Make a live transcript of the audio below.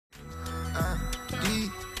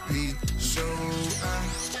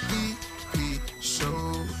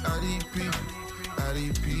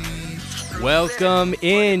Welcome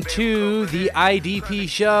into the IDP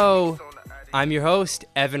show. I'm your host,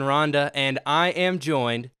 Evan Ronda, and I am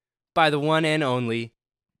joined by the one and only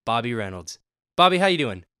Bobby Reynolds. Bobby, how you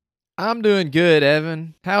doing? I'm doing good,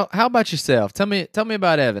 Evan. How about yourself? Tell me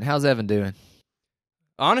about Evan. How's Evan doing?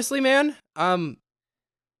 Honestly, man, I'm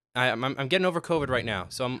getting over COVID right now,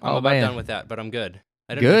 so I'm about done with that, but I'm good.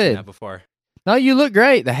 I didn't mention that before. No, you look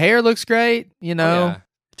great. The hair looks great. You know, I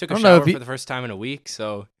took a shower for the first time in a week,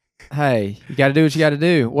 so. Hey, you got to do what you got to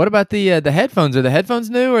do. What about the headphones? Are the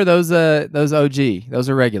headphones new or those OG? Those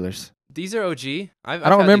are regulars. These are OG. I've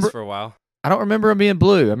had these for a while. I don't remember them being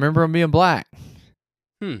blue. I remember them being black.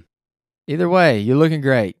 Either way, you're looking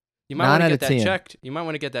great. You might want to get that checked. You might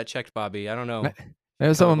want to get that checked, Bobby. I don't know.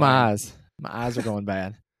 Maybe some of my eyes. My eyes are going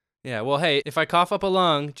bad. Yeah, well, hey, if I cough up a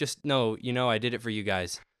lung, just know, I did it for you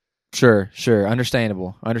guys. Sure.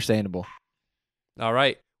 Understandable. All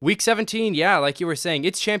right. Week 17, yeah, like you were saying,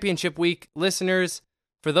 it's championship week. Listeners,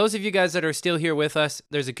 for those of you guys that are still here with us,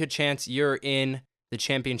 there's a good chance you're in the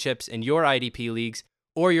championships in your IDP leagues,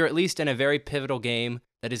 or you're at least in a very pivotal game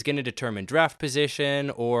that is going to determine draft position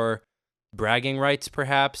or bragging rights,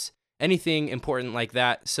 perhaps, anything important like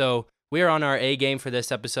that. So we are on our A game for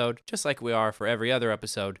this episode, just like we are for every other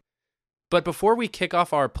episode. But before we kick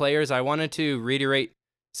off our players, I wanted to reiterate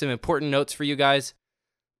some important notes for you guys.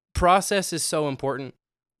 Process is so important.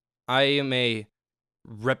 I am a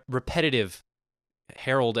repetitive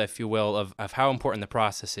herald, if you will, of how important the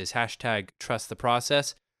process is. Hashtag trust the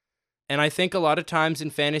process. And I think a lot of times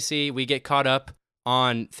in fantasy, we get caught up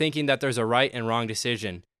on thinking that there's a right and wrong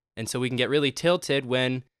decision. And so we can get really tilted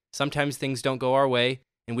when sometimes things don't go our way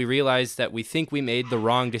and we realize that we think we made the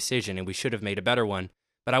wrong decision and we should have made a better one.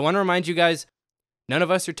 But I want to remind you guys, none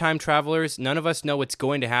of us are time travelers. None of us know what's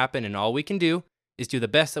going to happen. And all we can do is do the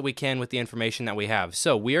best that we can with the information that we have.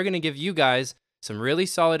 So we are going to give you guys some really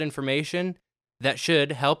solid information that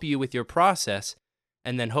should help you with your process,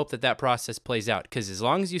 and then hope that process plays out. Because as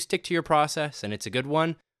long as you stick to your process and it's a good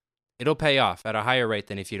one, it'll pay off at a higher rate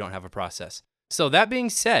than if you don't have a process. So that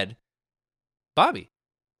being said, Bobby,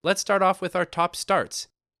 let's start off with our top starts.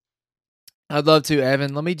 I'd love to,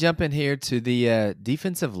 Evan. Let me jump in here to the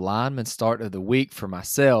defensive lineman start of the week for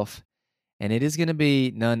myself. And it is going to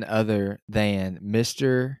be none other than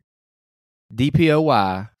Mr.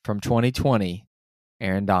 DPOY from 2020,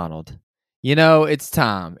 Aaron Donald. It's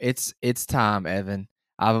time. It's time, Evan.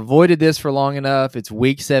 I've avoided this for long enough. It's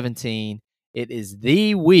week 17. It is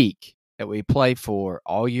the week that we play for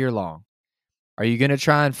all year long. Are you going to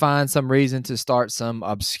try and find some reason to start some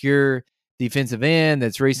obscure defensive end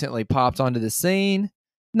that's recently popped onto the scene?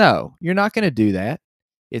 No, you're not going to do that.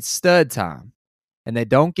 It's stud time. And they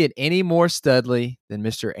don't get any more studly than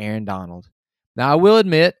Mr. Aaron Donald. Now, I will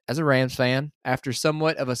admit, as a Rams fan, after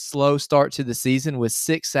somewhat of a slow start to the season with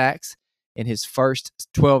 6 sacks in his first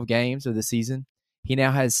 12 games of the season, he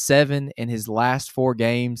now has 7 in his last 4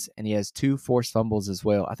 games, and he has 2 forced fumbles as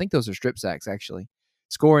well. I think those are strip sacks, actually.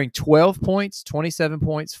 Scoring 12 points, 27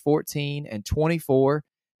 points, 14, and 24.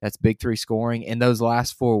 That's big 3 scoring in those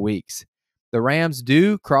last 4 weeks. The Rams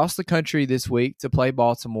do cross the country this week to play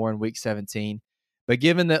Baltimore in week 17. But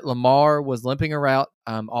given that Lamar was limping around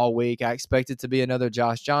all week, I expect it to be another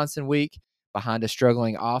Josh Johnson week behind a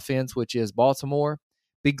struggling offense, which is Baltimore.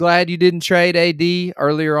 Be glad you didn't trade AD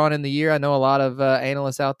earlier on in the year. I know a lot of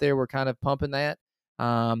analysts out there were kind of pumping that.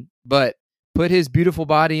 But put his beautiful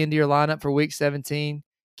body into your lineup for week 17.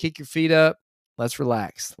 Kick your feet up. Let's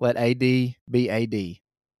relax. Let AD be AD.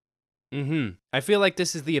 I feel like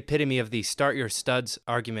this is the epitome of the start your studs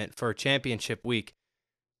argument for championship week.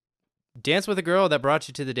 Dance with a girl that brought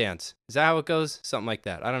you to the dance. Is that how it goes? Something like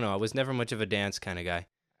that. I don't know. I was never much of a dance kind of guy.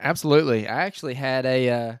 Absolutely. I actually had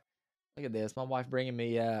look at this. My wife bringing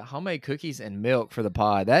me homemade cookies and milk for the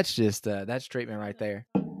pod. That's just, that's treatment right there.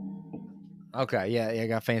 Okay. Yeah. I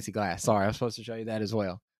got fancy glass. Sorry. I was supposed to show you that as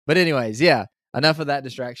well. But anyways, yeah, enough of that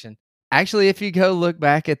distraction. Actually, if you go look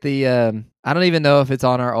back at the, I don't even know if it's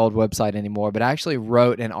on our old website anymore, but I actually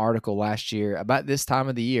wrote an article last year about this time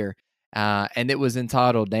of the year. And it was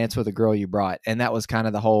entitled Dance with a Girl You Brought. And that was kind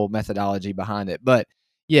of the whole methodology behind it. But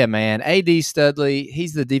yeah, man, A.D. Studley,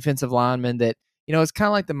 he's the defensive lineman that, it's kind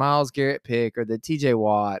of like the Myles Garrett pick or the T.J.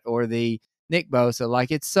 Watt or the Nick Bosa.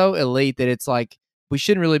 Like, it's so elite that it's like we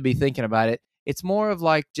shouldn't really be thinking about it. It's more of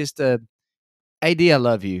like just A.D., I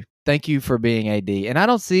love you. Thank you for being A.D. And I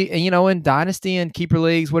don't see, in Dynasty and Keeper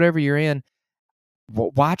Leagues, whatever you're in,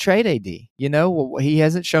 why trade A.D.? He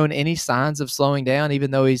hasn't shown any signs of slowing down,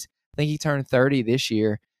 even though I think he turned 30 this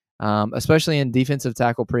year, especially in defensive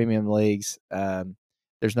tackle premium leagues.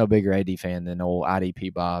 There's no bigger AD fan than old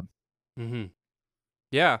IDP Bob.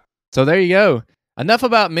 Yeah. So there you go. Enough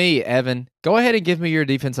about me, Evan. Go ahead and give me your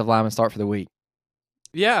defensive lineman start for the week.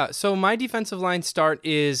 Yeah, so my defensive line start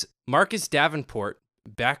is Marcus Davenport,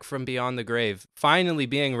 back from beyond the grave, finally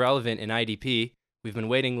being relevant in IDP. We've been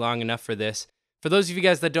waiting long enough for this. For those of you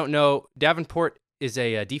guys that don't know, Davenport is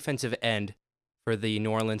a defensive end for the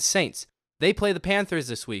New Orleans Saints. They play the Panthers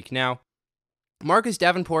this week. Now, Marcus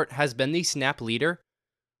Davenport has been the snap leader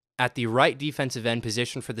at the right defensive end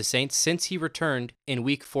position for the Saints since he returned in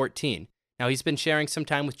Week 14. Now, he's been sharing some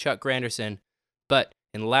time with Chuck Granderson, but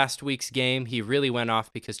in last week's game, he really went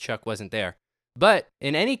off because Chuck wasn't there. But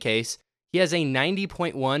in any case, he has a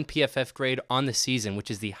 90.1 PFF grade on the season, which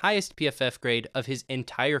is the highest PFF grade of his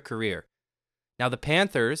entire career. Now, the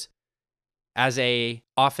Panthers, as a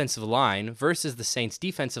offensive line versus the Saints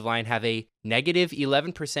defensive line, have a negative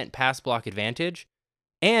 11% pass block advantage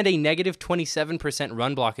and a negative 27%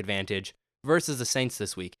 run block advantage versus the Saints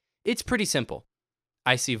this week. It's pretty simple.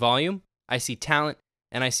 I see volume, I see talent,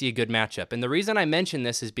 and I see a good matchup. And the reason I mention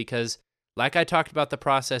this is because, like I talked about the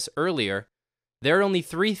process earlier, there are only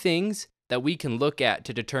 3 things that we can look at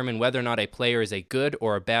to determine whether or not a player is a good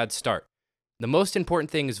or a bad start. The most important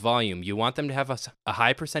thing is volume. You want them to have a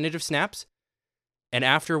high percentage of snaps. And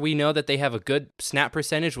after we know that they have a good snap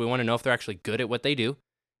percentage, we want to know if they're actually good at what they do.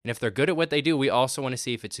 And if they're good at what they do, we also want to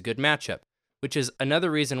see if it's a good matchup, which is another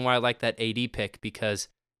reason why I like that AD pick, because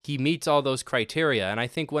he meets all those criteria. And I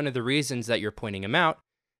think one of the reasons that you're pointing him out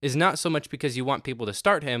is not so much because you want people to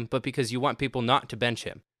start him, but because you want people not to bench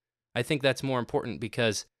him. I think that's more important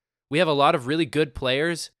because we have a lot of really good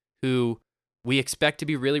players who we expect to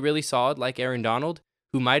be really, really solid, like Aaron Donald,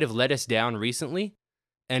 who might have let us down recently.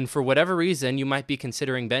 And for whatever reason, you might be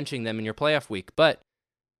considering benching them in your playoff week. But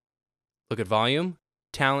look at volume,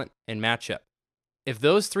 talent, and matchup. If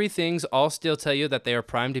those 3 things all still tell you that they are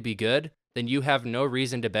primed to be good, then you have no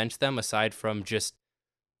reason to bench them aside from just,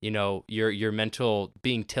 your mental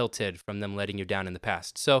being tilted from them letting you down in the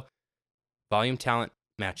past. So volume, talent,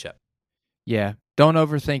 matchup. Yeah. Don't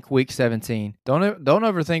overthink week 17. Don't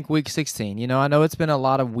overthink week 16. I know it's been a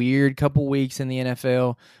lot of weird couple weeks in the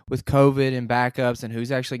NFL with COVID and backups and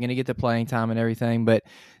who's actually going to get the playing time and everything. But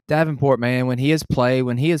Davenport, man, when he has played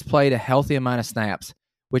a healthy amount of snaps,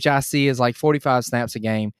 which I see is like 45 snaps a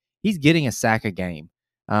game, he's getting a sack a game.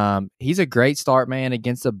 He's a great start, man,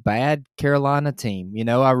 against a bad Carolina team.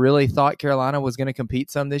 I really thought Carolina was going to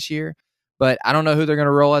compete some this year, but I don't know who they're going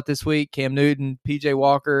to roll out this week. Cam Newton, PJ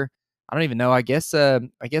Walker. I don't even know. I guess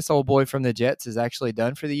old boy from the Jets is actually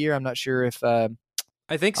done for the year. I'm not sure if I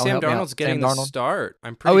think Sam Darnold's getting the start.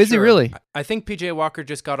 I'm pretty sure. Oh, is he really? I think PJ Walker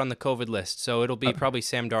just got on the COVID list, so it'll be probably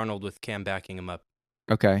Sam Darnold with Cam backing him up.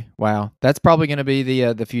 Okay. Wow. That's probably going to be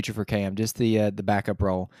the future for Cam, just the backup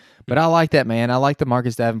role. But I like that, man. I like the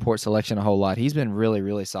Marcus Davenport selection a whole lot. He's been really,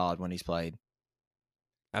 really solid when he's played.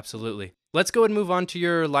 Absolutely. Let's go and move on to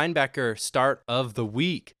your linebacker start of the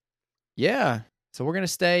week. Yeah. So we're going to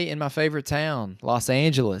stay in my favorite town, Los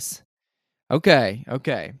Angeles. Okay.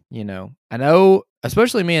 I know,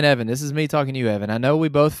 especially me and Evan, this is me talking to you, Evan. I know we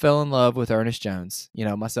both fell in love with Ernest Jones,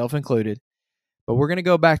 myself included. But we're going to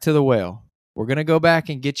go back to the well. We're going to go back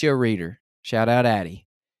and get you a reader. Shout out Addy.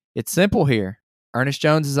 It's simple here. Ernest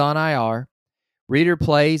Jones is on IR. Reader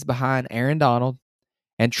plays behind Aaron Donald.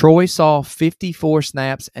 And Troy saw 54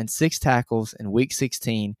 snaps and 6 tackles in Week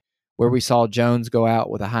 16, where we saw Jones go out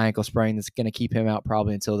with a high ankle sprain that's going to keep him out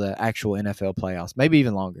probably until the actual NFL playoffs, maybe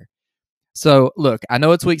even longer. So, look, I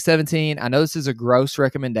know it's Week 17. I know this is a gross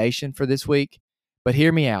recommendation for this week, but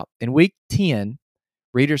hear me out. In Week 10,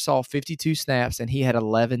 Reader saw 52 snaps and he had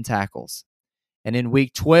 11 tackles. And in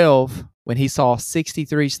Week 12, when he saw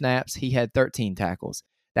 63 snaps, he had 13 tackles.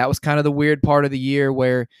 That was kind of the weird part of the year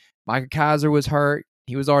where Micah Kaiser was hurt.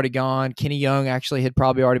 He was already gone. Kenny Young actually had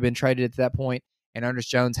probably already been traded at that point, and Ernest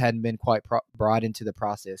Jones hadn't been quite brought into the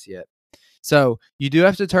process yet. So you do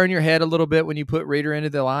have to turn your head a little bit when you put Reader into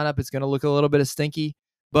the lineup. It's going to look a little bit of stinky,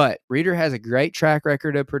 but Reader has a great track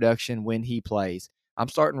record of production when he plays. I'm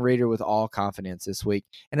starting Reader with all confidence this week.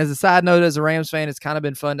 And as a side note, as a Rams fan, it's kind of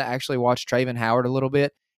been fun to actually watch Traven Howard a little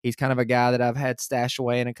bit. He's kind of a guy that I've had stashed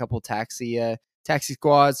away in a couple taxi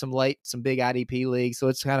squads, some big IDP leagues. So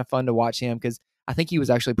it's kind of fun to watch him because I think he was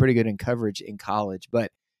actually pretty good in coverage in college. But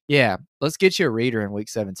yeah, let's get you a Reader in Week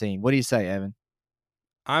 17. What do you say, Evan?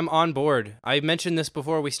 I'm on board. I mentioned this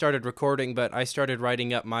before we started recording, but I started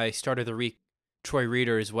writing up my start of the week Troy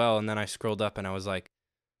Reader as well, and then I scrolled up and I was like,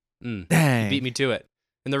 he beat me to it.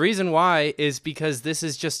 And the reason why is because this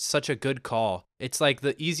is just such a good call. It's like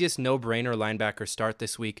the easiest no-brainer linebacker start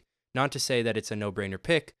this week. Not to say that it's a no-brainer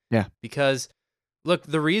pick. Yeah. Because, look,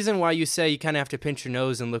 the reason why you say you kind of have to pinch your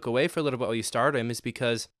nose and look away for a little bit while you start him is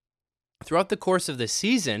because throughout the course of the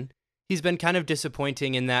season, he's been kind of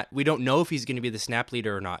disappointing in that we don't know if he's going to be the snap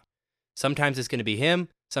leader or not. Sometimes it's going to be him.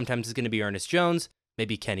 Sometimes it's going to be Ernest Jones,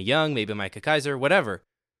 maybe Kenny Young, maybe Micah Kaiser, whatever.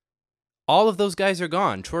 All of those guys are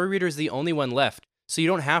gone. Troy Reader is the only one left. So you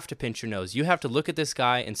don't have to pinch your nose. You have to look at this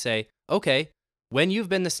guy and say, okay, when you've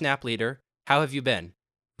been the snap leader, how have you been?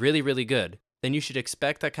 Really, really good. Then you should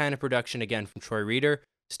expect that kind of production again from Troy Reader.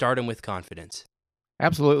 Start him with confidence.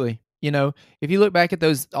 Absolutely. If you look back at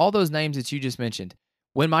all those names that you just mentioned,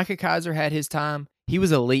 when Micah Kaiser had his time, he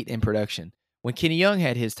was elite in production. When Kenny Young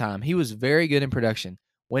had his time, he was very good in production.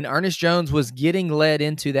 When Ernest Jones was getting led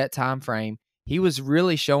into that time frame, he was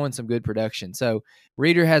really showing some good production. So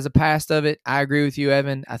Reader has a past of it. I agree with you,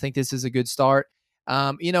 Evan. I think this is a good start.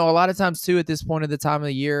 A lot of times too, at this point of the time of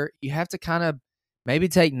the year, you have to kind of maybe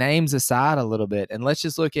take names aside a little bit. And let's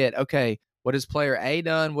just look at, okay, what has player A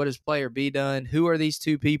done? What has player B done? Who are these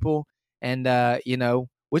two people? And,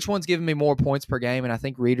 which one's giving me more points per game? And I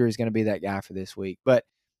think Reader is going to be that guy for this week. But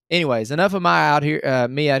anyways, enough of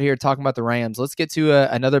me out here talking about the Rams. Let's get to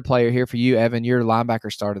another player here for you, Evan, your linebacker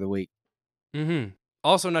start of the week.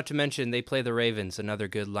 Also, not to mention, they play the Ravens, another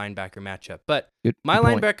good linebacker matchup. But Good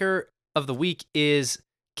linebacker of the week is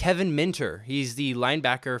Kevin Minter. He's the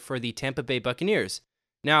linebacker for the Tampa Bay Buccaneers.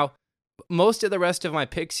 Now, most of the rest of my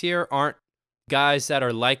picks here aren't guys that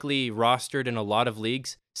are likely rostered in a lot of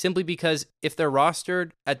leagues, simply because if they're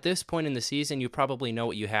rostered at this point in the season, you probably know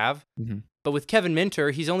what you have. But with Kevin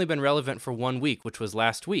Minter, he's only been relevant for 1 week, which was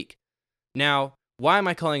last week. Now, why am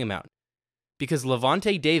I calling him out? Because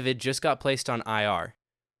Levante David just got placed on IR,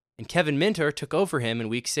 and Kevin Minter took over him in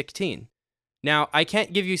week 16. Now, I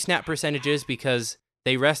can't give you snap percentages because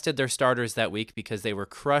they rested their starters that week because they were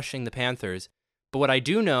crushing the Panthers. But what I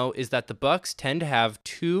do know is that the Bucs tend to have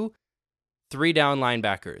 2 3-down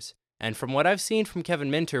linebackers. And from what I've seen from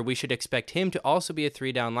Kevin Minter, we should expect him to also be a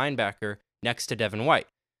 3-down linebacker next to Devin White.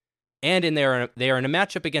 And they are in a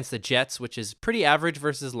matchup against the Jets, which is pretty average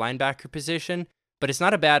versus linebacker position, but it's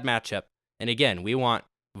not a bad matchup. And again, we want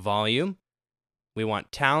volume, we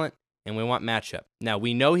want talent, and we want matchup. Now,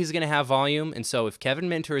 we know he's going to have volume, and so if Kevin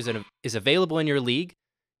Minter is available in your league,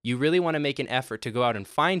 you really want to make an effort to go out and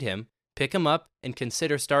find him, pick him up, and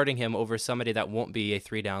consider starting him over somebody that won't be a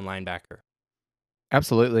 3-down linebacker.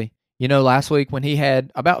 Absolutely. Last week when he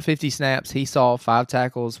had about 50 snaps, he saw 5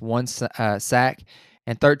 tackles, 1 sack,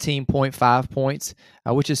 and 13.5 points,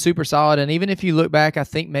 which is super solid. And even if you look back, I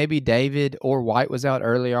think maybe David or White was out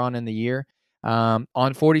earlier on in the year.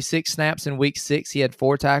 On 46 snaps in week 6, he had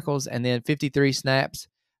 4 tackles, and then 53 snaps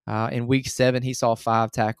in week 7, he saw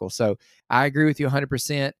 5 tackles. So I agree with you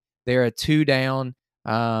 100%. They're a 3-down,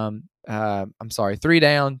 2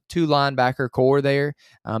 linebacker core there.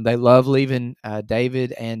 They love leaving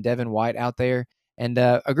David and Devin White out there. And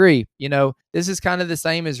agree, this is kind of the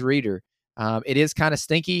same as Reader. It is kind of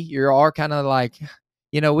stinky. You are kind of like,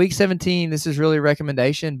 week 17, this is really a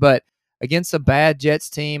recommendation. But against a bad Jets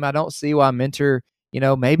team, I don't see why Minter,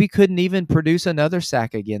 maybe couldn't even produce another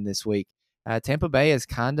sack again this week. Tampa Bay is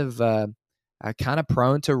kind of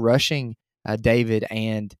prone to rushing David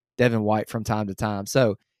and Devin White from time to time.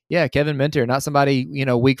 So, yeah, Kevin Minter, not somebody,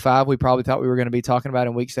 week 5 we probably thought we were going to be talking about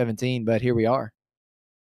in week 17, but here we are.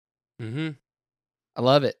 I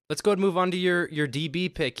love it. Let's go and move on to your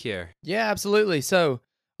DB pick here. Yeah, absolutely. So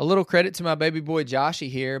a little credit to my baby boy Joshy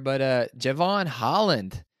here, but Javon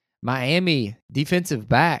Holland, Miami defensive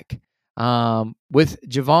back. With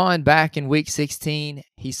Javon back in week 16,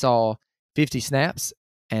 he saw 50 snaps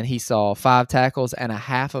and he saw 5 tackles and a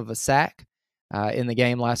half of a sack in the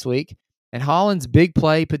game last week. And Holland's big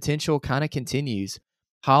play potential kind of continues.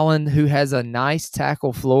 Holland, who has a nice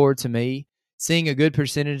tackle floor to me, seeing a good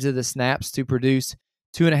percentage of the snaps to produce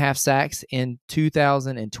 2.5 sacks in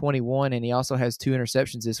 2021, and he also has 2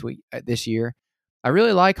 interceptions this year. I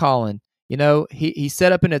really like Holland. He's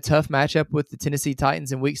set up in a tough matchup with the Tennessee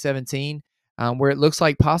Titans in week 17, where it looks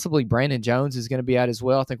like possibly Brandon Jones is going to be out as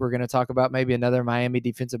well. I think we're going to talk about maybe another Miami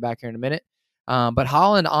defensive back here in a minute. But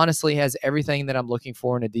Holland honestly has everything that I'm looking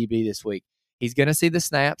for in a DB this week. He's going to see the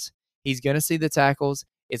snaps. He's going to see the tackles.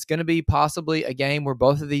 It's going to be possibly a game where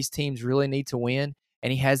both of these teams really need to win,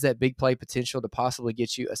 and he has that big play potential to possibly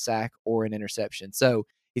get you a sack or an interception. So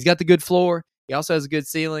he's got the good floor. He also has a good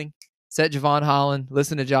ceiling. Set Javon Holland.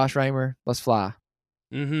 Listen to Josh Raymer. Let's fly.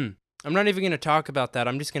 I'm not even going to talk about that.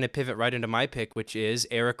 I'm just going to pivot right into my pick, which is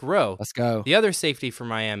Eric Rowe. Let's go. The other safety for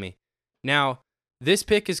Miami. Now, this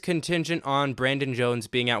pick is contingent on Brandon Jones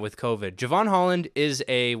being out with COVID. Javon Holland is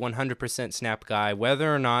a 100% snap guy,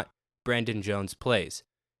 whether or not Brandon Jones plays.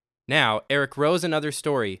 Now, Eric Rowe is another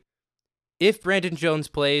story. If Brandon Jones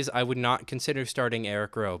plays, I would not consider starting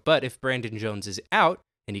Eric Rowe. But if Brandon Jones is out,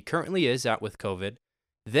 and he currently is out with COVID,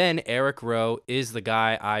 Then Eric Rowe is the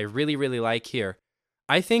guy I really, really like here.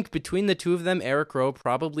 I think between the two of them, Eric Rowe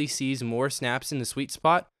probably sees more snaps in the sweet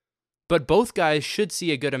spot, but both guys should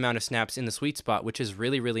see a good amount of snaps in the sweet spot, which is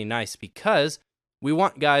really, really nice because we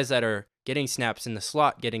want guys that are getting snaps in the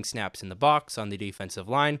slot, getting snaps in the box on the defensive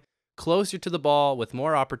line, closer to the ball with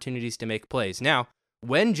more opportunities to make plays. Now,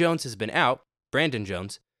 when Jones has been out, Brandon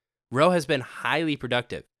Jones, Rowe has been highly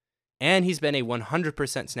productive, and he's been a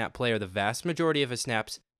 100% snap player, the vast majority of his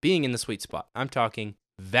snaps being in the sweet spot. I'm talking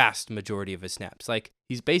vast majority of his snaps. Like,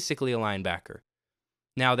 he's basically a linebacker.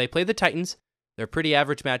 Now, they play the Titans. They're a pretty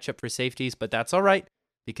average matchup for safeties, but that's all right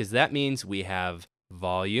because that means we have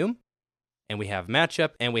volume, and we have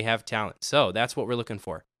matchup, and we have talent. So that's what we're looking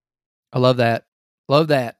for. I love that. Love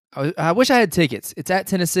that. I wish I had tickets. It's at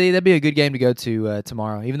Tennessee. That'd be a good game to go to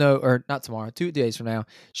tomorrow, even though, or not tomorrow, 2 days from now.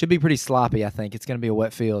 Should be pretty sloppy, I think. It's going to be a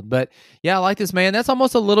wet field. But yeah, I like this, man. That's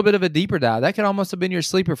almost a little bit of a deeper dive. That could almost have been your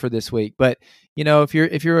sleeper for this week. But you know, if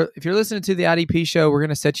you're listening to the IDP show, we're going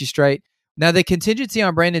to set you straight. Now, the contingency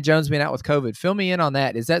on Brandon Jones being out with COVID, fill me in on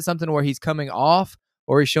that. Is that something where he's coming off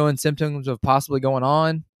or he's showing symptoms of possibly going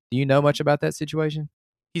on? Do you know much about that situation?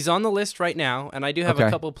 He's on the list right now, and I do have a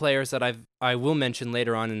couple players that I will mention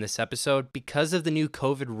later on in this episode. Because of the new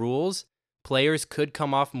COVID rules, players could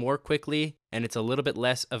come off more quickly, and it's a little bit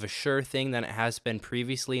less of a sure thing than it has been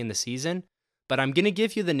previously in the season. But I'm going to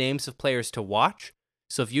give you the names of players to watch.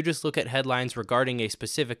 So if you just look at headlines regarding a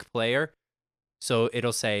specific player, so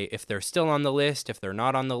it'll say if they're still on the list, if they're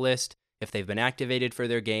not on the list, if they've been activated for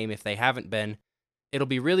their game, if they haven't been. It'll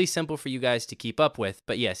be really simple for you guys to keep up with.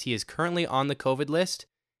 But yes, he is currently on the COVID list,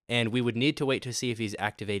 and we would need to wait to see if he's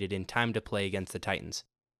activated in time to play against the Titans.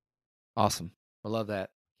 Awesome. I love that.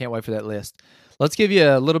 Can't wait for that list. Let's give you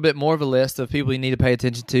a little bit more of a list of people you need to pay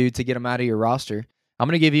attention to get them out of your roster. I'm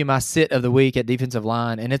going to give you my sit of the week at defensive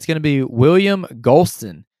line, and it's going to be William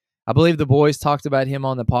Golston. I believe the boys talked about him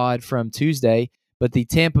on the pod from Tuesday, but the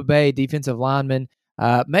Tampa Bay defensive lineman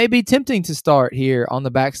may be tempting to start here on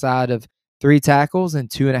the backside of 3 tackles and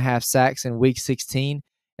 2.5 sacks in Week 16.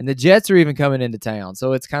 And the Jets are even coming into town.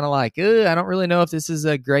 So it's kind of like, I don't really know if this is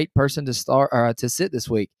a great person to start or to sit this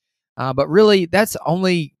week. But really, that's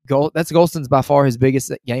Golston's by far his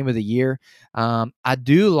biggest game of the year. I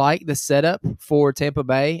do like the setup for Tampa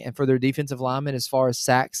Bay and for their defensive linemen as far as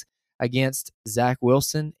sacks against Zach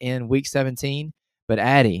Wilson in Week 17. But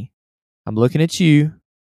Addy, I'm looking at you.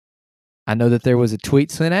 I know that there was a tweet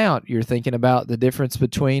sent out. You're thinking about the difference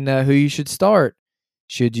between who you should start.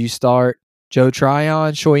 Should you start Joe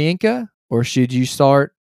Tryon Shoyinka, or should you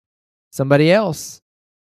start somebody else?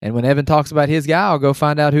 And when Evan talks about his guy, I'll go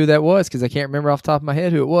find out who that was because I can't remember off the top of my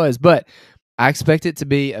head who it was. But I expect it to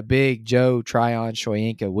be a big Joe Tryon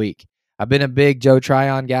Shoyinka week. I've been a big Joe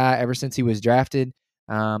Tryon guy ever since he was drafted.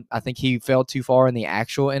 I think he fell too far in the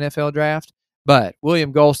actual NFL draft. But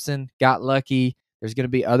William Golston got lucky. There's going to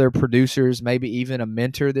be other producers, maybe even a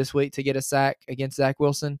mentor this week to get a sack against Zach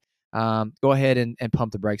Wilson. Go ahead and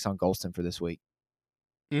pump the brakes on Golston for this week.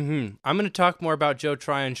 I'm going to talk more about Joe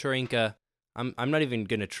Tryon Shoyinka. I'm not even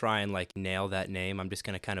going to try and nail that name. I'm just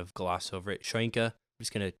going to kind of gloss over it. Shoyinka. I'm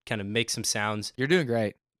just going to kind of make some sounds. You're doing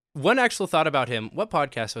great. One actual thought about him. What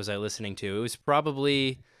podcast was I listening to? It was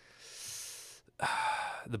probably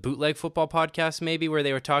the Bootleg Football podcast, maybe, where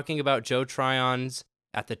they were talking about Joe Tryon's,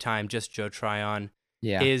 at the time, just Joe Tryon.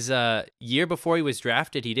 Yeah. His year before he was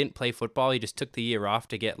drafted, he didn't play football. He just took the year off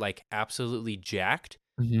to get absolutely jacked.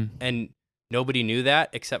 Mm-hmm. And nobody knew that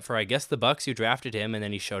except for, I guess, the Bucs who drafted him. And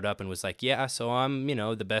then he showed up and was like, yeah, so I'm,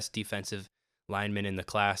 the best defensive lineman in the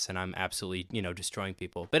class, and I'm absolutely, destroying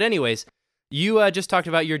people. But anyways, you just talked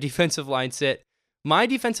about your defensive line sit. My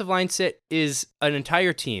defensive line sit is an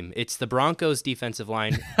entire team. It's the Broncos defensive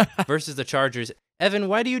line versus the Chargers. Evan,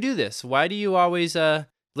 why do you do this? Why do you always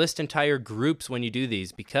list entire groups when you do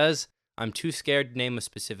these? Because I'm too scared to name a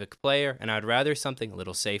specific player, and I'd rather something a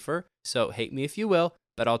little safer. So hate me if you will,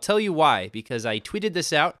 but I'll tell you why. Because I tweeted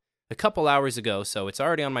this out a couple hours ago, so it's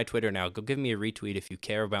already on my Twitter now. Go give me a retweet if you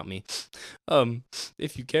care about me.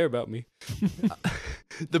 If you care about me.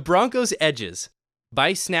 The Broncos edges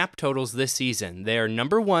by snap totals this season. Their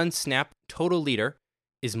number 1 snap total leader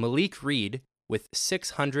is Malik Reed with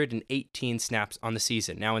 618 snaps on the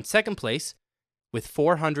season. Now in second place with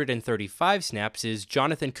 435 snaps is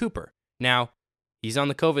Jonathan Cooper. Now, he's on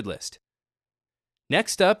the COVID list.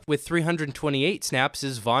 Next up with 328 snaps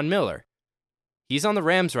is Von Miller. He's on the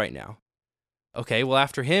Rams right now. Okay, well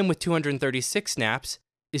after him with 236 snaps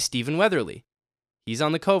is Stephen Weatherly. He's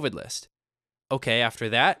on the COVID list. Okay, after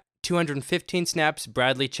that, 215 snaps,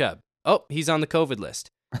 Bradley Chubb. Oh, he's on the COVID list.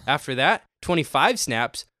 After that, 25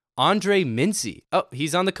 snaps, Andre Mincy. Oh,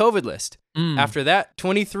 he's on the COVID list. Mm. After that,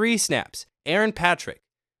 23 snaps. Aaron Patrick,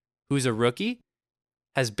 who's a rookie,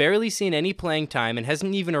 has barely seen any playing time and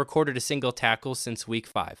hasn't even recorded a single tackle since week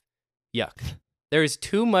 5. Yuck. There is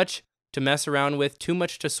too much to mess around with, too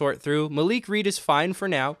much to sort through. Malik Reed is fine for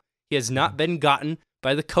now. He has not been gotten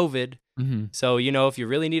by the COVID. Mm-hmm. So, if you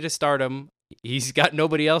really need to start him, he's got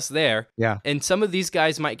nobody else there. Yeah. And some of these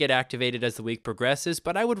guys might get activated as the week progresses,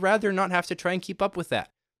 but I would rather not have to try and keep up with that.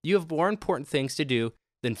 You have more important things to do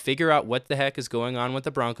than figure out what the heck is going on with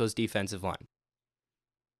the Broncos defensive line.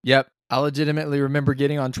 Yep. I legitimately remember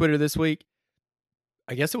getting on Twitter this week.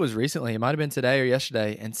 I guess it was recently. It might have been today or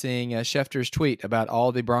yesterday, and seeing Schefter's tweet about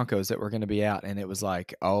all the Broncos that were going to be out, and it was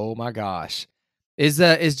like, oh my gosh, is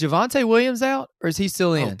Javonte Williams out or is he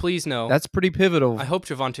still in? Oh, please no. That's pretty pivotal. I hope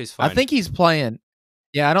Javonte's fine. I think he's playing.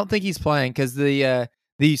 Yeah, I don't think he's playing because the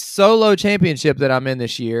solo championship that I'm in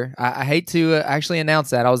this year. I hate to actually announce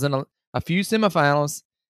that I was in a few semifinals.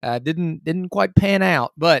 Didn't quite pan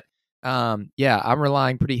out, but yeah, I'm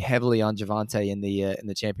relying pretty heavily on Javonte in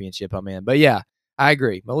the championship I'm in. But yeah, I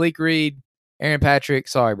agree. Malik Reed, Aaron Patrick.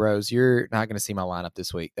 Sorry, bros, you're not going to see my lineup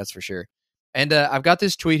this week. That's for sure. And I've got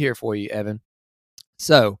this tweet here for you, Evan.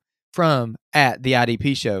 So from at the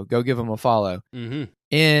IDP show, go give him a follow. Mm-hmm.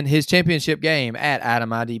 In his championship game, at Adam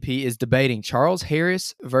IDP is debating Charles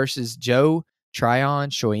Harris versus Joe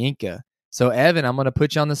Tryon-Shoyinka. So Evan, I'm going to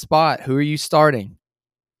put you on the spot. Who are you starting?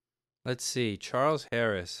 Let's see. Charles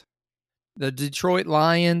Harris. The Detroit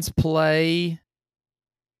Lions play.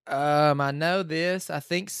 I know this. I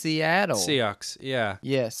think Seattle. Seahawks. Yeah.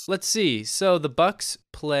 Yes. Let's see. So the Bucks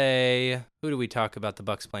play. Who do we talk about the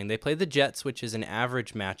Bucks playing? They play the Jets, which is an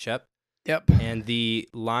average matchup. Yep. And the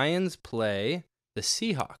Lions play the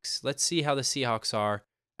Seahawks. Let's see how the Seahawks are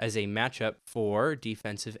as a matchup for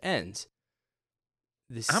defensive ends.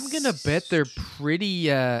 I'm gonna bet they're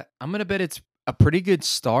pretty. I'm gonna bet it's a pretty good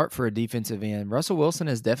start for a defensive end. Russell Wilson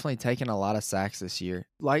has definitely taken a lot of sacks this year,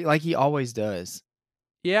 like he always does.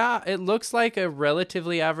 Yeah, it looks like a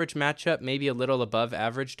relatively average matchup, maybe a little above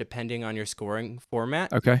average, depending on your scoring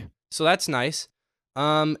format. Okay. So that's nice.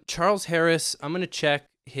 Charles Harris, I'm going to check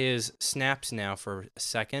his snaps now for a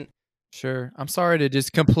second. Sure. I'm sorry to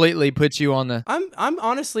just completely put you on the... I'm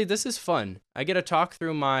honestly, this is fun. I get to talk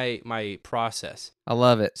through my process. I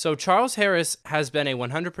love it. So Charles Harris has been a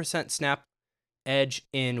 100% snap edge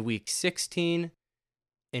in week 16.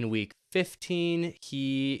 In week 15,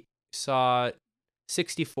 he saw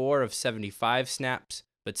 64 of 75 snaps,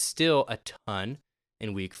 but still a ton.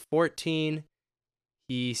 In week 14,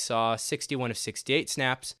 he saw 61 of 68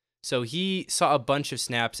 snaps. So he saw a bunch of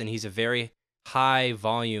snaps, and he's a very high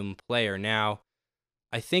volume player. Now,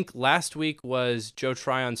 I think last week was Joe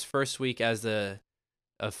Tryon's first week as a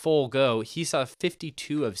full go. He saw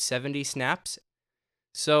 52 of 70 snaps.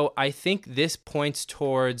 So I think this points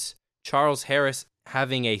towards Charles Harris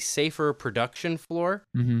having a safer production floor,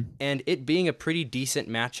 and it being a pretty decent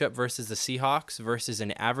matchup versus the Seahawks versus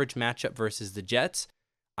an average matchup versus the Jets.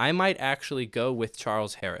 I might actually go with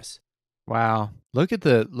Charles Harris. Wow. Look at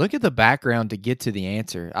the background to get to the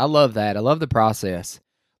answer. I love that. I love the process.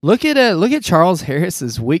 Look at Charles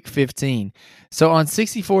Harris's week 15. So on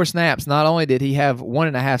 64 snaps, not only did he have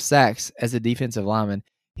 1.5 sacks as a defensive lineman,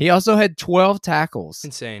 he also had 12 tackles.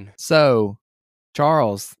 Insane. So,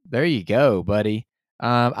 Charles, there you go, buddy.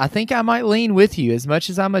 I think I might lean with you as much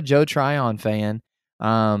as I'm a Joe Tryon fan.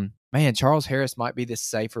 Man, Charles Harris might be the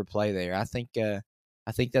safer play there. I think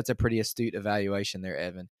that's a pretty astute evaluation there,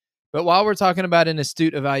 Evan. But while we're talking about an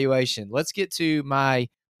astute evaluation, let's get to my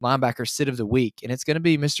linebacker sit of the week, and it's going to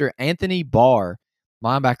be Mr. Anthony Barr,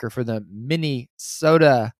 linebacker for the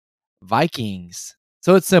Minnesota Vikings.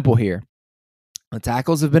 So it's simple here. The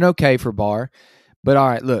tackles have been okay for Barr, but all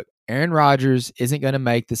right, look, Aaron Rodgers isn't going to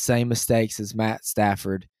make the same mistakes as Matt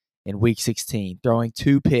Stafford in Week 16, throwing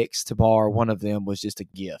 2 picks to Barr. One of them was just a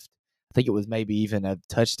gift. I think it was maybe even a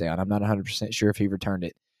touchdown. I'm not 100% sure if he returned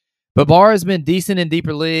it. But Barr has been decent in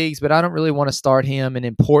deeper leagues, but I don't really want to start him in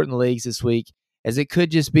important leagues this week, as it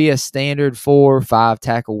could just be a standard 4 or 5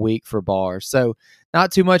 tackle week for Barr. So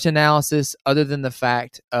not too much analysis other than the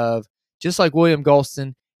fact of, just like William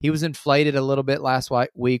Golston, he was inflated a little bit last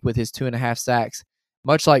week with his 2.5 sacks,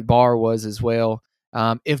 much like Barr was as well.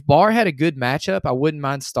 If Barr had a good matchup, I wouldn't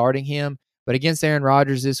mind starting him. But against Aaron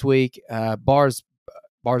Rodgers this week, Barr's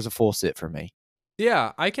a full sit for me.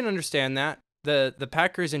 Yeah, I can understand that. The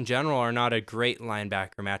Packers in general are not a great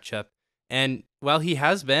linebacker matchup. And while he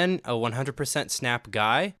has been a 100% snap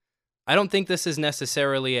guy, I don't think this is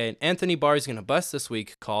necessarily an Anthony Barr is going to bust this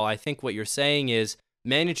week call. I think what you're saying is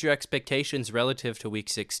manage your expectations relative to week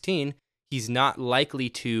 16. He's not likely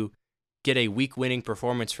to get a week-winning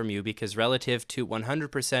performance from you because relative to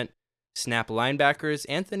 100% snap linebackers,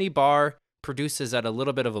 Anthony Barr produces at a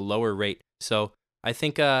little bit of a lower rate. So I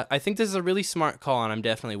think this is a really smart call, and I'm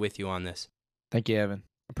definitely with you on this. Thank you, Evan.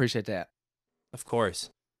 Appreciate that. Of course.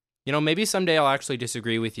 Maybe someday I'll actually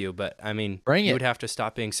disagree with you, but I mean, Bring you it. would have to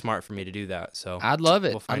stop being smart for me to do that. So I'd love it.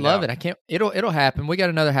 We'll I'd find love out. it. I can't. It'll happen. We got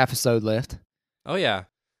another half episode left. Oh yeah.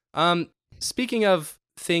 Speaking of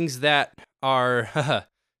things that are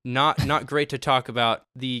not great to talk about,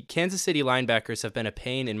 the Kansas City linebackers have been a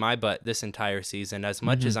pain in my butt this entire season, as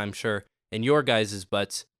much as I'm sure in your guys'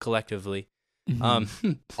 butts collectively.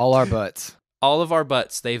 All our butts. All of our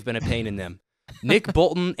butts, they've been a pain in them. Nick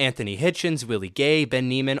Bolton, Anthony Hitchens, Willie Gay, Ben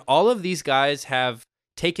Neiman, all of these guys have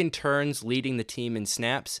taken turns leading the team in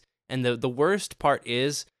snaps. And the worst part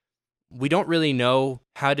is we don't really know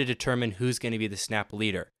how to determine who's going to be the snap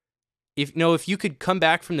leader. If you could come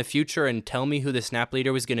back from the future and tell me who the snap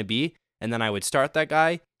leader was going to be, and then I would start that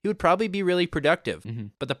guy, he would probably be really productive.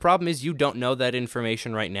 But the problem is you don't know that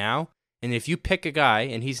information right now. And if you pick a guy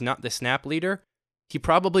and he's not the snap leader, he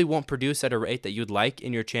probably won't produce at a rate that you'd like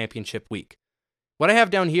in your championship week. What I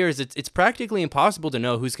have down here is it's practically impossible to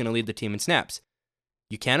know who's going to lead the team in snaps.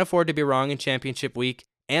 You can't afford to be wrong in championship week,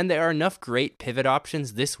 and there are enough great pivot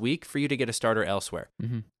options this week for you to get a starter elsewhere.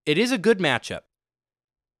 It is a good matchup.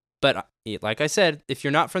 But like I said, if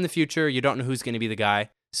you're not from the future, you don't know who's going to be the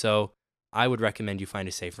guy. So I would recommend you find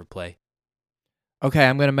a safer play. Okay,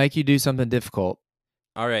 I'm going to make you do something difficult.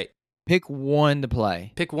 All right. Pick one to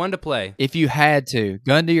play. Pick one to play. If you had to,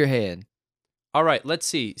 gun to your head. All right, let's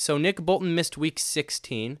see. So Nick Bolton missed week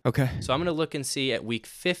 16. Okay. So I'm going to look and see at week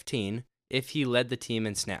 15 if he led the team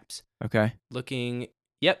in snaps. Okay.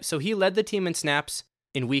 Yep, so he led the team in snaps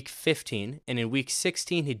in week 15, and in week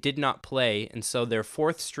 16 he did not play, and so their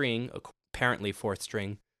apparently fourth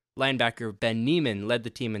string, linebacker Ben Neiman led the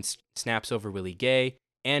team in snaps over Willie Gay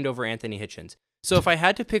and over Anthony Hitchens. So if I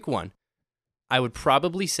had to pick one, I would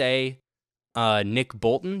probably say Nick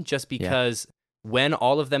Bolton, just because when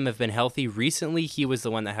all of them have been healthy recently, he was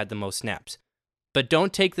the one that had the most snaps. But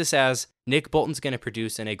don't take this as Nick Bolton's going to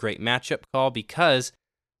produce in a great matchup call, because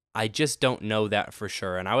I just don't know that for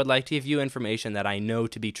sure. And I would like to give you information that I know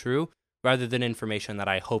to be true rather than information that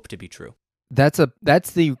I hope to be true. That's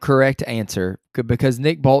the correct answer, because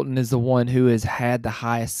Nick Bolton is the one who has had the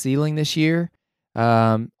highest ceiling this year,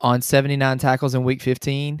 on 79 tackles in week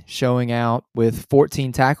 15, showing out with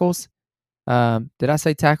 14 tackles. Did I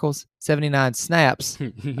say tackles? 79 snaps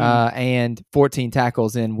and 14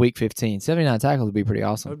 tackles in week 15. 79 tackles would be pretty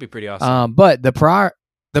awesome. That would be pretty awesome. But the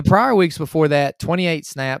prior weeks before that, 28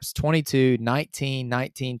 snaps, 22, 19,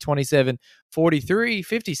 19, 27, 43,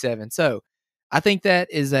 57. So I think that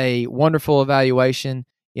is a wonderful evaluation.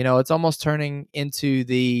 It's almost turning into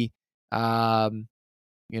the,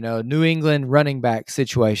 New England running back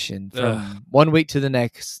situation from 1 week to the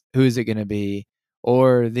next. Who is it going to be?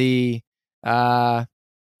 Or the,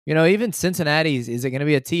 even Cincinnati's, is it going to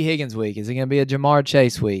be a T. Higgins week? Is it going to be a Jamar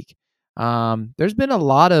Chase week? There's been a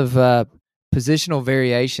lot of positional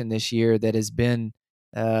variation this year that has been,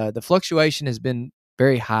 the fluctuation has been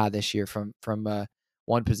very high this year from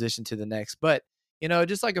one position to the next. But,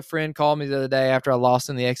 just like a friend called me the other day after I lost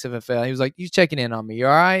in the XFL, he was like, "You checking in on me? You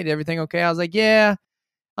all right? Everything okay?" I was like, "Yeah,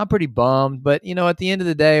 I'm pretty bummed." But, at the end of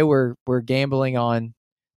the day, we're gambling on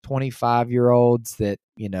 25-year-olds that,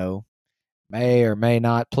 may or may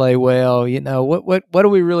not play well. What do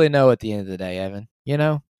we really know at the end of the day, Evan?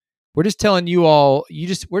 We're just telling you all.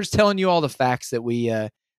 We're just telling you all the facts that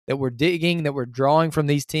we're digging, that we're drawing from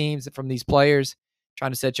these teams, from these players,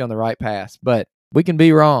 trying to set you on the right path. But we can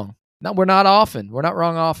be wrong. No, we're not often. We're not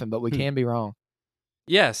wrong often, but we can be wrong.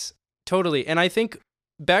 Yes, totally. And I think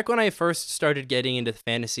back when I first started getting into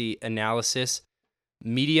fantasy analysis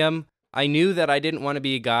medium, I knew that I didn't want to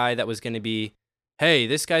be a guy that was going to be, hey,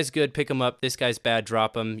 this guy's good, pick him up. This guy's bad,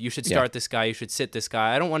 drop him. You should start this guy. You should sit this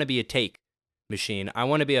guy. I don't want to be a take machine. I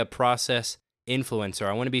want to be a process influencer.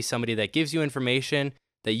 I want to be somebody that gives you information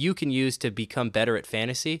that you can use to become better at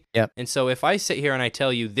fantasy. Yep. And so if I sit here and I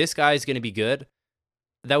tell you this guy is going to be good,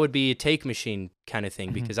 that would be a take machine kind of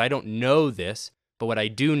thing, because I don't know this, but what I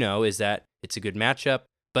do know is that it's a good matchup,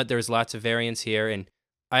 but there's lots of variance here. And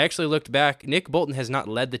I actually looked back. Nick Bolton has not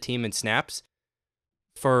led the team in snaps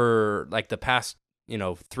for like the past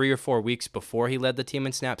 3 or 4 weeks before he led the team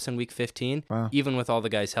in snaps in week 15, even with all the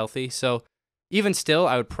guys healthy. So even still,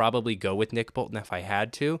 I would probably go with Nick Bolton if I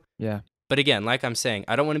had to. Yeah. But again, like I'm saying,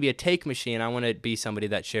 I don't want to be a take machine. I want to be somebody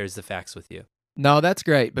that shares the facts with you. No, that's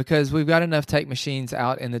great, because we've got enough take machines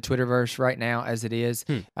out in the Twitterverse right now as it is.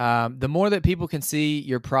 The more that people can see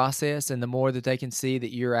your process, and the more that they can see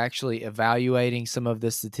that you're actually evaluating some of the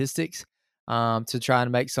statistics, to try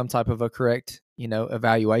and make some type of a correct,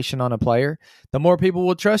 evaluation on a player, the more people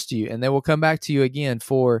will trust you and they will come back to you again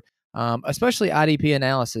for especially IDP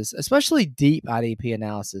analysis, especially deep IDP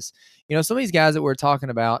analysis. Some of these guys that we're talking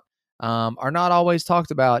about are not always talked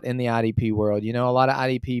about in the IDP world. A lot of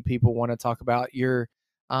IDP people want to talk about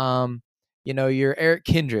um, your Eric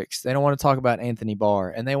Kendricks. They don't want to talk about Anthony Barr,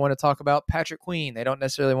 and they want to talk about Patrick Queen. They don't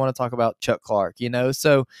necessarily want to talk about Chuck Clark.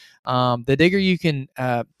 So the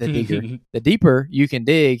deeper you can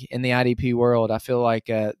dig in the IDP world, I feel like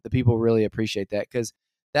the people really appreciate that, because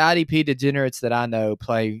the IDP degenerates that I know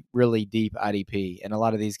play really deep IDP, and a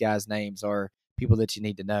lot of these guys' names are people that you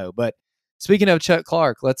need to know. But speaking of Chuck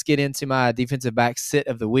Clark, let's get into my defensive back sit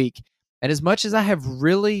of the week. And as much as I have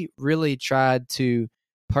really, really tried to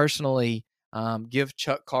personally give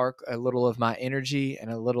Chuck Clark a little of my energy and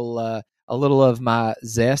a little of my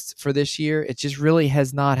zest for this year, it just really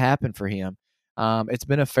has not happened for him. It's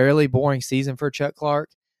been a fairly boring season for Chuck Clark.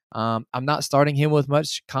 I'm not starting him with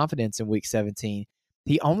much confidence in Week 17.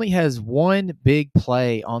 He only has one big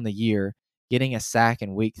play on the year, getting a sack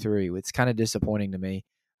in Week 3, which is kind of disappointing to me.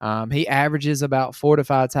 He averages about 4 to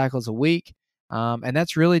 5 tackles a week, and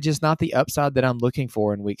that's really just not the upside that I'm looking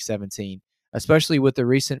for in Week 17, especially with the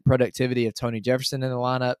recent productivity of Tony Jefferson in the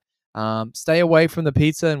lineup. Stay away from the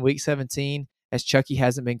pizza in Week 17, as Chucky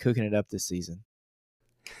hasn't been cooking it up this season.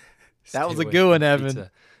 That was a good one, Evan.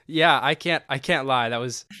 Pizza. Yeah, I can't lie. That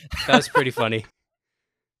was pretty funny.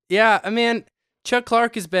 Yeah, I mean, Chuck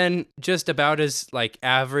Clark has been just about as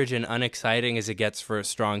average and unexciting as it gets for a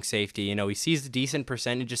strong safety. He sees a decent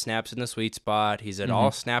percentage of snaps in the sweet spot. He's an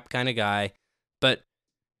all-snap kind of guy, but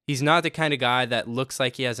he's not the kind of guy that looks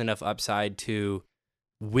like he has enough upside to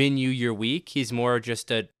win you your week. He's more just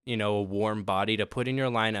a warm body to put in your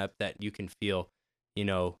lineup that you can feel,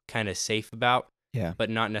 kind of safe about. Yeah. But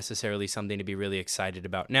not necessarily something to be really excited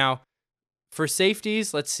about. Now, for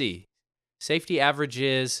safeties, let's see. Safety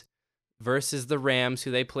averages versus the Rams,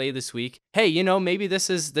 who they play this week. Hey, maybe this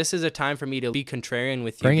is a time for me to be contrarian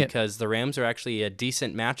with you, because the Rams are actually a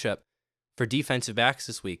decent matchup for defensive backs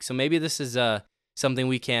this week. So maybe this is something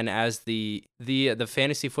we can, as the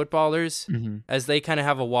fantasy footballers, as they kind of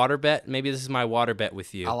have a water bet. Maybe this is my water bet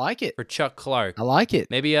with you. I like it. For Chuck Clark. I like it.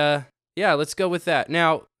 Maybe yeah, let's go with that.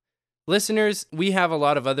 Now, listeners, we have a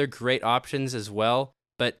lot of other great options as well,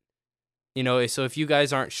 but so if you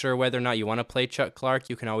guys aren't sure whether or not you want to play Chuck Clark,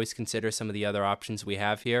 you can always consider some of the other options we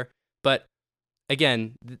have here. But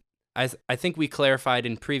again, I think we clarified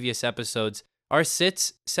in previous episodes, our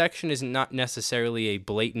sits section is not necessarily a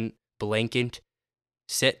blatant blanket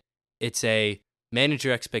sit. It's a manage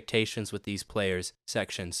your expectations with these players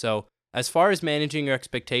section. So as far as managing your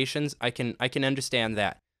expectations, I can understand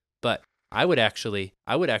that, but I would actually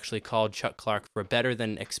call Chuck Clark for a better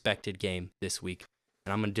than expected game this week,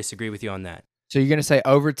 and I'm going to disagree with you on that. So you're going to say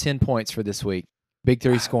over 10 points for this week, Big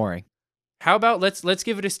 3 scoring. How about let's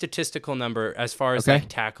give it a statistical number as far as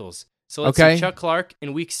tackles. So let's see, Chuck Clark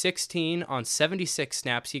in Week 16 on 76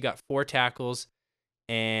 snaps, he got 4 tackles,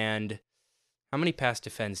 and how many pass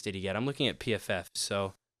defends did he get? I'm looking at PFF,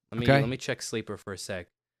 so let me check Sleeper for a sec.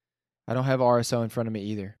 I don't have RSO in front of me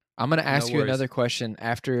either. I'm going to ask you another question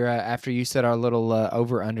after you said our little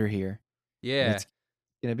over-under here. Yeah. It's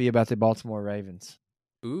going to be about the Baltimore Ravens.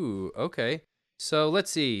 Ooh, okay. So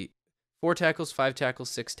let's see. 4 tackles, 5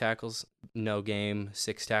 tackles, 6 tackles, no game,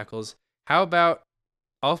 6 tackles. How about,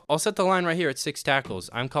 I'll set the line right here at 6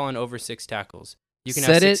 tackles. I'm calling over 6 tackles. You can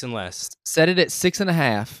have 6 and less. Set it at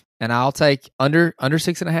 6.5, and I'll take under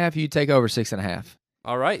 6.5. You take over 6.5.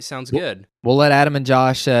 All right, sounds good. We'll let Adam and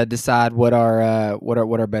Josh decide what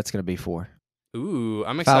our bet's going to be for. Ooh,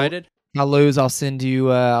 I'm excited. If I lose, I'll send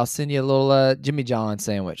you a little Jimmy John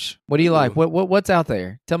sandwich. What do you like? What's out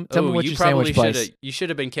there? Tell me what your sandwich place. You should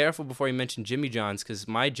have been careful before you mentioned Jimmy John's, because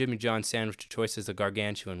my Jimmy John sandwich choice is the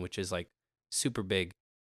gargantuan, which is super big.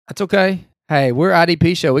 That's okay. Hey, we're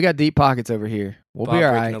IDP show. We got deep pockets over here. We'll Bob be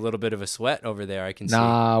all breaking right. A little bit of a sweat over there, I can see.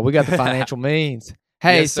 Nah, we got the financial means.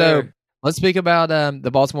 Hey, yes, so sir. Let's speak about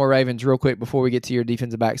the Baltimore Ravens real quick before we get to your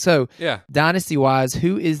defensive back. So, dynasty-wise,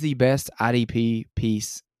 who is the best IDP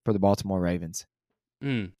piece for the Baltimore Ravens?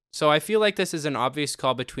 So I feel like this is an obvious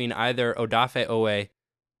call between either Odafe Owe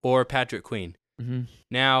or Patrick Queen. Mm-hmm.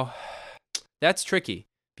 Now, that's tricky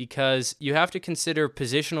because you have to consider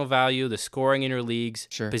positional value, the scoring in your leagues,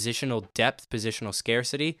 positional depth, positional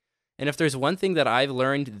scarcity. And if there's one thing that I've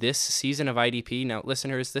learned this season of IDP, now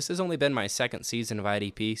listeners, this has only been my second season of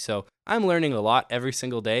IDP, so I'm learning a lot every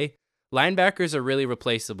single day. Linebackers are really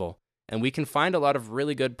replaceable, and we can find a lot of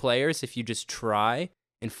really good players if you just try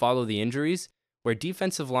and follow the injuries, where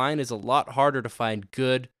defensive line is a lot harder to find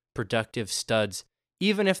good, productive studs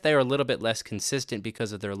even if they are a little bit less consistent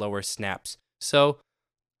because of their lower snaps. So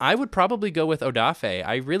I would probably go with Odafe.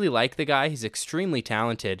 I really like the guy. He's extremely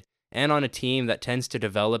talented and on a team that tends to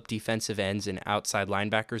develop defensive ends and outside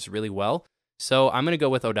linebackers really well. So I'm going to go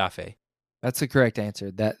with Odafe. That's the correct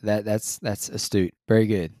answer. That's astute. Very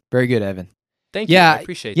good. Very good, Evan. Thank you. I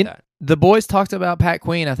appreciate that. The boys talked about Pat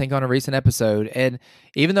Queen, I think, on a recent episode, and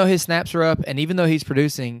even though his snaps are up and even though he's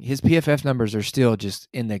producing, his PFF numbers are still just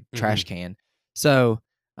in the trash can. So,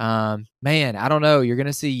 man, I don't know. You're going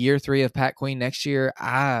to see year 3 of Pat Queen next year.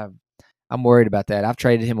 I'm worried about that. I've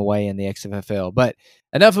traded him away in the XFL. But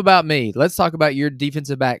enough about me. Let's talk about your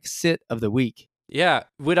defensive back sit of the week. Yeah.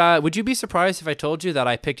 Would you be surprised if I told you that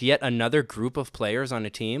I picked yet another group of players on a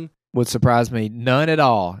team? Would surprise me. None at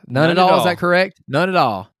all. None at all. Is that correct? None at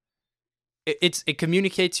all. It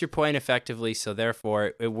communicates your point effectively, so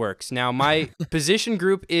therefore it works. Now, my position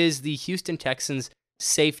group is the Houston Texans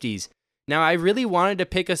safeties. Now, I really wanted to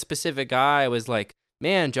pick a specific guy. I was like,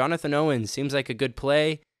 man, Jonathan Owens seems like a good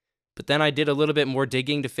play. But then I did a little bit more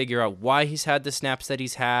digging to figure out why he's had the snaps that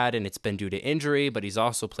he's had, and it's been due to injury, but he's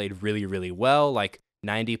also played really, really well, like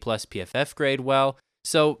 90-plus PFF grade well.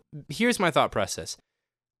 So here's my thought process.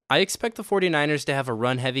 I expect the 49ers to have a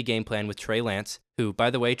run-heavy game plan with Trey Lance, who, by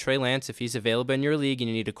the way, Trey Lance, if he's available in your league and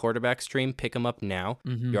you need a quarterback stream, pick him up now.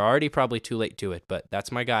 You're already probably too late to it, but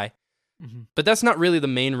that's my guy. But that's not really the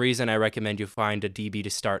main reason I recommend you find a DB to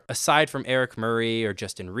start. Aside from Eric Murray or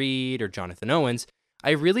Justin Reed or Jonathan Owens, I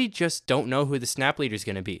really just don't know who the snap leader is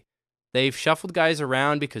going to be. They've shuffled guys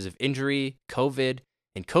around because of injury, COVID,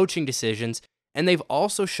 and coaching decisions, and they've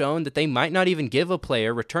also shown that they might not even give a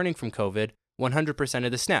player returning from COVID 100%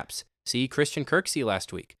 of the snaps. See Christian Kirksey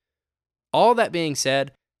last week. All that being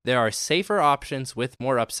said, there are safer options with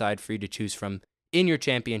more upside for you to choose from in your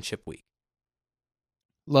championship week.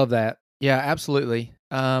 Love that. Yeah, absolutely.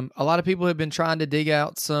 A lot of people have been trying to dig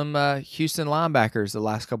out some Houston linebackers the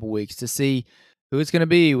last couple weeks to see who it's going to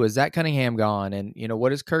be. Was Zach Cunningham gone? And,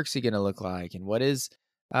 what is Kirksey going to look like? And what is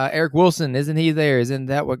Eric Wilson? Isn't he there? Isn't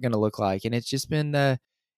that what going to look like? And it's just been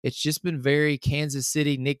very Kansas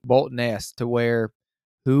City Nick Bolton-esque to where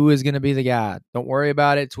who is going to be the guy? Don't worry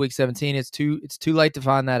about it. It's week 17. It's too late to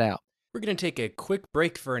find that out. We're going to take a quick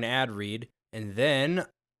break for an ad read, and then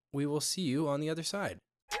we will see you on the other side.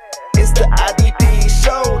 It's the IDP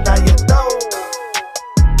show, now you know.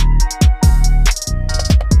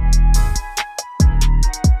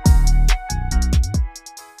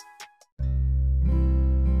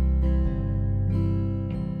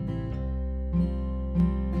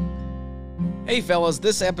 Hey fellas,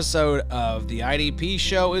 this episode of the IDP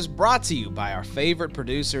show is brought to you by our favorite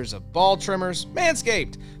producers of ball trimmers,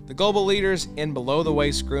 Manscaped. The global leaders in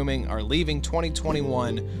below-the-waist grooming are leaving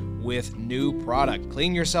 2021 with new product.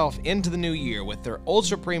 Clean yourself into the new year with their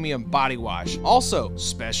ultra premium body wash. Also,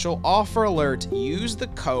 special offer alert, use the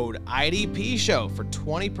code IDP show for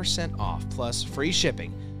 20% off plus free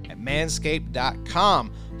shipping at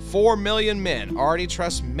manscaped.com. 4 million men already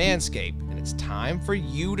trust Manscaped, and it's time for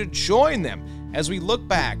you to join them. As we look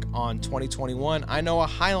back on 2021, I know a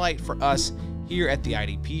highlight for us here at the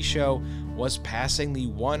IDP show was passing the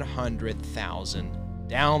 100,000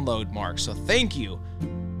 download mark. So thank you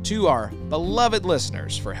to our beloved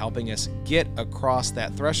listeners for helping us get across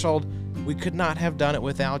that threshold. We could not have done it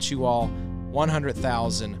without you all.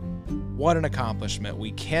 100,000, what an accomplishment.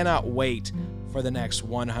 We cannot wait for the next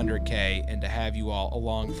 100K and to have you all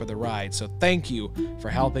along for the ride. So thank you for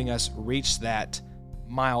helping us reach that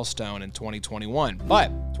milestone in 2021. But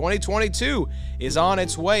 2022 is on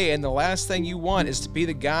its way, and the last thing you want is to be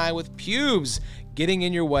the guy with pubes getting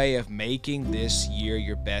in your way of making this year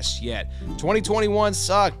your best yet. 2021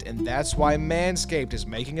 sucked, and that's why Manscaped is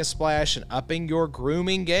making a splash and upping your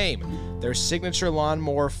grooming game. Their signature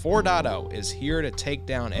lawnmower 4.0 is here to take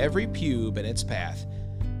down every pube in its path.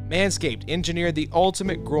 Manscaped engineered the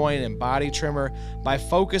ultimate groin and body trimmer by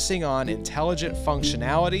focusing on intelligent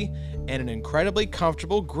functionality and an incredibly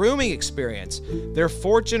comfortable grooming experience. Their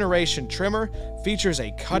 4th generation trimmer features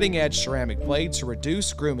a cutting-edge ceramic blade to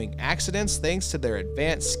reduce grooming accidents thanks to their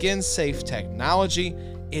advanced skin-safe technology.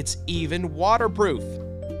 It's even waterproof.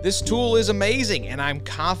 This tool is amazing, and I'm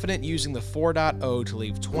confident using the 4.0 to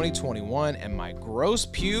leave 2021 and my gross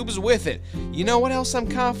pubes with it. You know what else I'm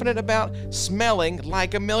confident about? Smelling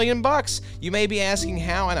like $1,000,000. You may be asking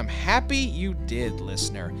how, and I'm happy you did,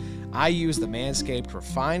 listener. I use the Manscaped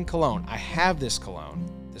Refined Cologne. I have this cologne.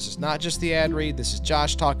 This is not just the ad read. This is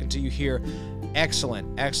Josh talking to you here. Excellent,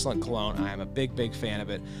 excellent cologne. I am a big, big fan of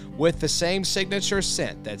it. With the same signature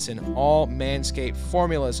scent that's in all Manscaped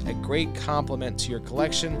formulas, a great complement to your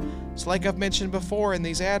collection So like I've mentioned before in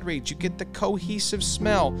these ad reads, you get the cohesive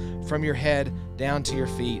smell from your head down to your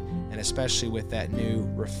feet, and especially with that new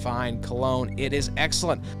refined cologne, it is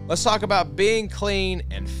excellent. Let's talk about being clean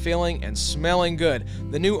and feeling and smelling good.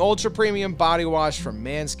 The new Ultra Premium Body Wash from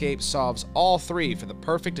Manscaped solves all three for the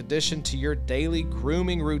perfect addition to your daily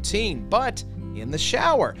grooming routine, but in the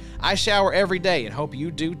shower. I shower every day and hope you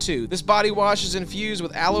do too. This body wash is infused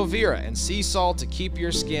with aloe vera and sea salt to keep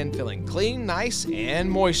your skin feeling clean, nice, and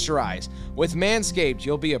moisturized. With Manscaped,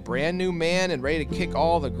 you'll be a brand new man and ready to kick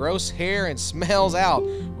all the gross hair and smells out.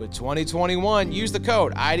 With 2021, use the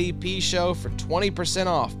code IDPShow for 20%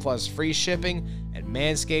 off plus free shipping at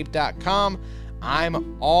manscaped.com.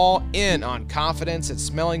 I'm all in on confidence and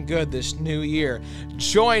smelling good this new year.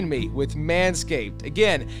 Join me with Manscaped.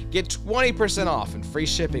 Again, get 20% off and free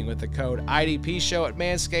shipping with the code IDPShow at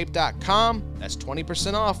manscaped.com. That's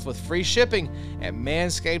 20% off with free shipping at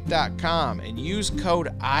manscaped.com and use code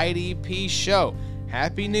IDPShow.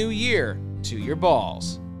 Happy New Year to your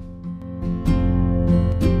balls.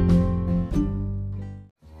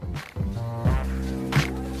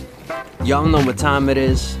 Y'all know what time it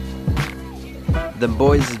is. The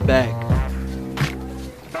boys is back.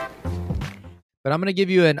 But I'm going to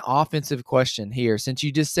give you an offensive question here since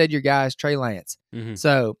you just said your guy's Trey Lance. Mhm.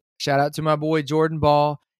 So shout out to my boy Jordan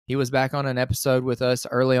Ball. He was back on an episode with us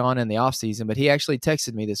early on in the offseason, but he actually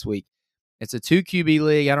texted me this week. It's a 2 QB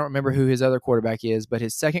league. I don't remember who his other quarterback is, but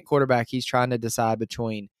his second quarterback, he's trying to decide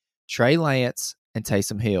between Trey Lance and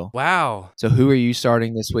Taysom Hill. Wow. So who are you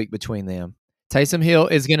starting this week between them? Taysom Hill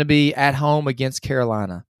is going to be at home against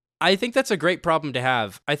Carolina. I think that's a great problem to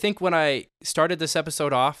have. I think when I started this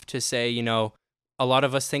episode off to say, you know, a lot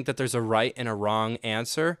of us think that there's a right and a wrong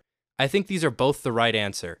answer. I think these are both the right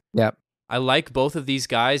answer. Yep. I like both of these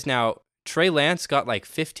guys. Now, Trey Lance got like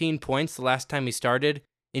 15 points the last time he started,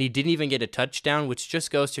 and he didn't even get a touchdown, which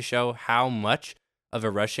just goes to show how much of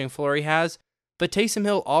a rushing floor he has. But Taysom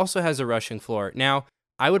Hill also has a rushing floor. Now,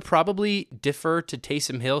 I would probably defer to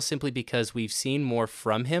Taysom Hill simply because we've seen more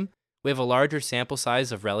from him. We have a larger sample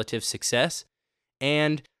size of relative success,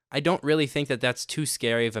 and I don't really think that that's too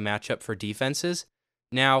scary of a matchup for defenses.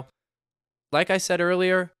 Now, like I said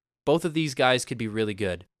earlier, both of these guys could be really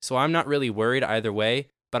good, so I'm not really worried either way,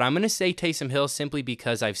 but I'm going to say Taysom Hill simply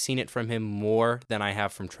because I've seen it from him more than I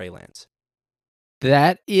have from Trey Lance.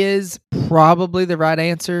 That is probably the right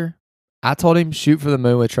answer. I told him shoot for the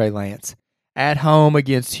moon with Trey Lance. At home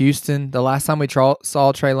against Houston, the last time we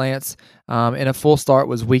saw Trey Lance in a full start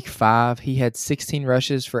was week 5. He had 16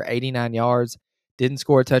 rushes for 89 yards, didn't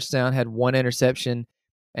score a touchdown, had 1 interception,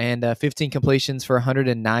 and 15 completions for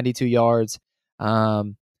 192 yards.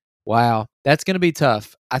 Wow, that's going to be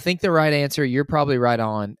tough. I think the right answer, you're probably right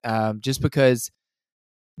on, just because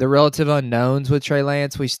the relative unknowns with Trey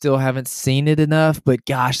Lance, we still haven't seen it enough, but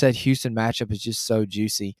gosh, that Houston matchup is just so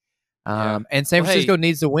juicy. And San Francisco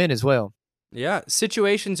needs to win as well. Yeah,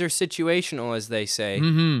 situations are situational, as they say.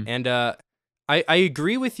 Mm-hmm. And I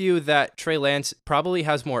agree with you that Trey Lance probably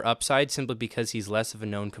has more upside simply because he's less of a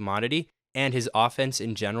known commodity, and his offense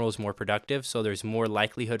in general is more productive, so there's more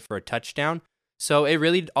likelihood for a touchdown. So it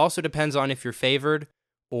really also depends on if you're favored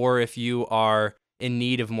or if you are in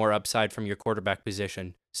need of more upside from your quarterback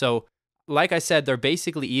position. So, like I said, they're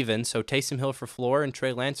basically even, so Taysom Hill for floor and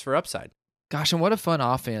Trey Lance for upside. Gosh, and what a fun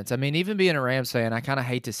offense. I mean, even being a Rams fan, I kind of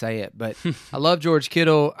hate to say it, but I love George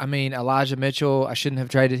Kittle. I mean, Elijah Mitchell, I shouldn't have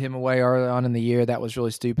traded him away early on in the year. That was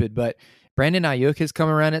really stupid. But Brandon Ayuk has come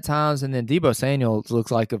around at times, and then Deebo Samuel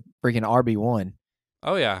looks like a freaking RB1.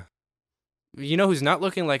 Oh, yeah. You know who's not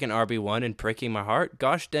looking like an RB1 and pricking my heart?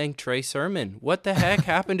 Gosh dang, Trey Sermon. What the heck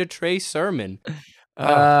happened to Trey Sermon?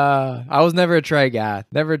 I was never a Trey guy.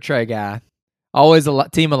 Never a Trey guy. Always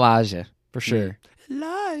Team Elijah, for sure.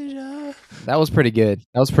 Elijah. That was pretty good.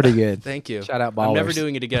 Thank you. Shout out Ballers. I'm never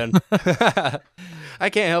doing it again. I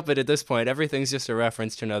can't help it at this point. Everything's just a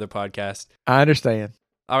reference to another podcast. I understand.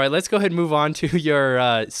 All right, let's go ahead and move on to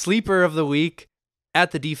your sleeper of the week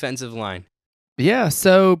at the defensive line. Yeah,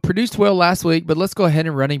 so produced well last week, but let's go ahead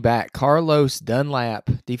and running back. Carlos Dunlap,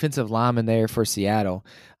 defensive lineman there for Seattle.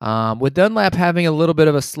 With Dunlap having a little bit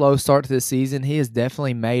of a slow start to the season, he has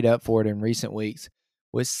definitely made up for it in recent weeks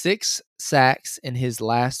with 6 sacks in his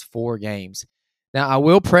last 4 games. Now, I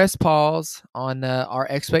will press pause on our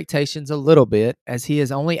expectations a little bit as he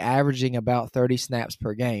is only averaging about 30 snaps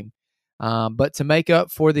per game. But to make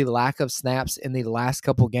up for the lack of snaps in the last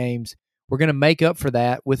couple games, we're going to make up for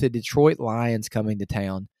that with the Detroit Lions coming to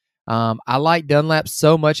town. I like Dunlap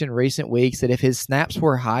so much in recent weeks that if his snaps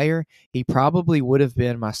were higher, he probably would have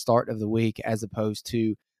been my start of the week as opposed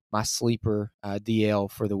to my sleeper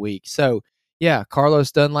DL for the week. So, yeah,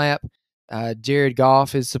 Carlos Dunlap, Jared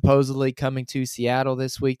Goff is supposedly coming to Seattle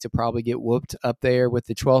this week to probably get whooped up there with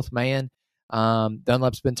the 12th man.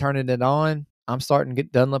 Dunlap's been turning it on. I'm starting to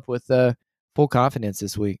get Dunlap with full confidence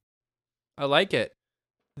this week. I like it.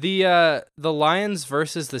 The Lions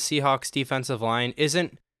versus the Seahawks defensive line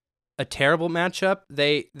isn't a terrible matchup.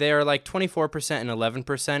 They are like 24% and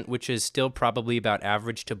 11%, which is still probably about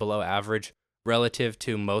average to below average relative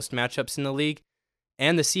to most matchups in the league.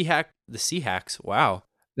 And the Seahawks, wow.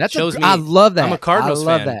 I love that. I'm a Cardinals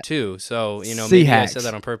fan that. too, so maybe I said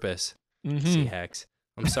that on purpose. Mm-hmm. Seahawks.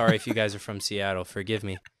 I'm sorry if you guys are from Seattle. Forgive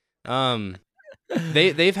me.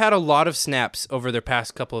 They've had a lot of snaps over their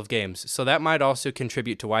past couple of games, so that might also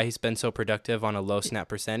contribute to why he's been so productive on a low snap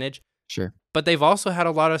percentage. Sure. But they've also had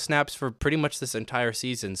a lot of snaps for pretty much this entire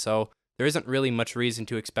season, so there isn't really much reason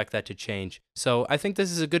to expect that to change. So I think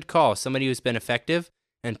this is a good call. Somebody who's been effective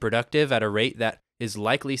and productive at a rate that is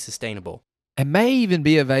likely sustainable. And may even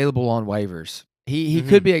be available on waivers. He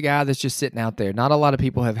could be a guy that's just sitting out there. Not a lot of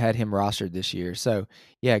people have had him rostered this year. So,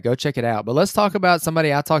 yeah, go check it out. But let's talk about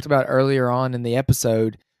somebody I talked about earlier on in the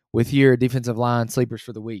episode with your defensive line sleepers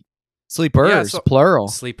for the week. Sleepers, plural.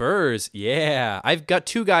 Sleepers, yeah. I've got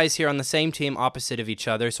two guys here on the same team opposite of each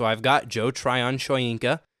other. So I've got Joe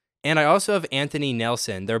Tryon-Shoyinka, and I also have Anthony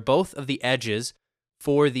Nelson. They're both of the edges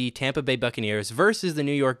for the Tampa Bay Buccaneers versus the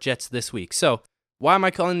New York Jets this week. So why am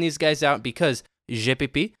I calling these guys out? Because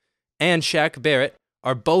JPP and Shaq Barrett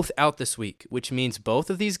are both out this week, which means both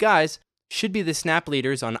of these guys should be the snap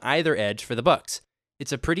leaders on either edge for the Bucs.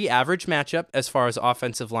 It's a pretty average matchup as far as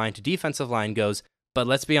offensive line to defensive line goes, but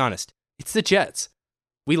let's be honest, it's the Jets.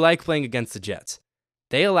 We like playing against the Jets.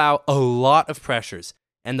 They allow a lot of pressures,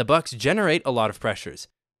 and the Bucs generate a lot of pressures.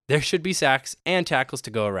 There should be sacks and tackles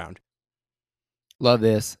to go around. Love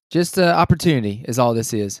this. Just opportunity is all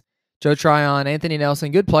this is. Joe Tryon, Anthony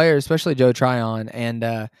Nelson, good players, especially Joe Tryon.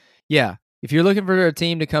 And yeah, if you're looking for a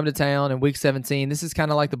team to come to town in Week 17, this is kind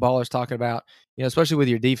of like the Ballers talking about, especially with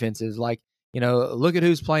your defenses. Like, look at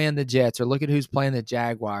who's playing the Jets or look at who's playing the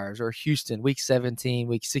Jaguars or Houston, Week 17,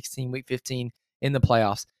 Week 16, Week 15 in the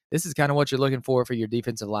playoffs. This is kind of what you're looking for your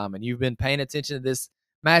defensive lineman. You've been paying attention to this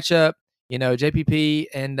matchup. JPP,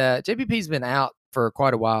 and JPP's been out for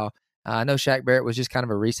quite a while. I know Shaq Barrett was just kind of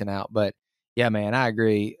a recent out, but yeah, man, I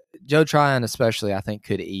agree. Joe Tryon especially, I think,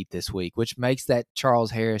 could eat this week, which makes that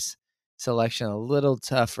Charles Harris selection a little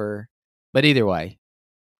tougher. But either way,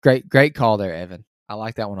 great call there, Evan. I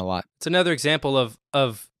like that one a lot. It's another example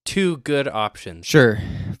of two good options. Sure,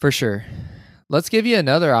 for sure. Let's give you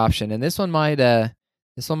another option, and this one might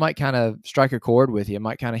kind of strike a chord with you. It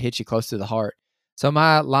might kind of hit you close to the heart. So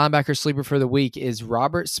my linebacker sleeper for the week is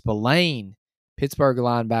Robert Spillane, Pittsburgh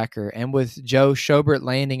linebacker, and with Joe Schobert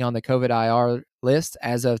landing on the COVID IR list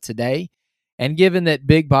as of today, and given that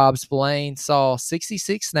Big Bob Spillane saw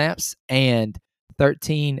 66 snaps and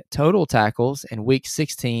 13 total tackles in Week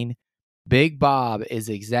 16, Big Bob is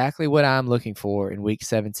exactly what I'm looking for in Week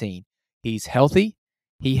 17. He's healthy.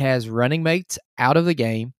 He has running mates out of the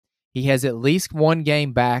game. He has at least one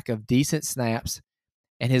game back of decent snaps,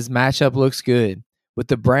 and his matchup looks good. With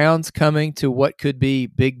the Browns coming to what could be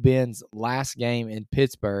Big Ben's last game in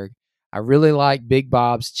Pittsburgh, I really like Big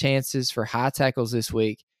Bob's chances for high tackles this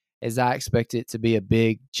week, as I expect it to be a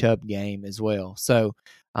big Chubb game as well. So,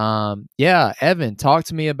 yeah, Evan, talk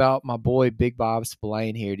to me about my boy Big Bob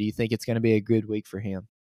Spillane here. Do you think it's going to be a good week for him?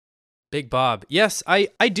 Big Bob. Yes, I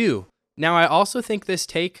do. Now, I also think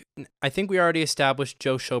I think we already established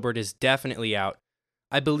Joe Schobert is definitely out.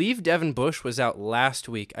 I believe Devin Bush was out last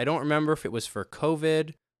week. I don't remember if it was for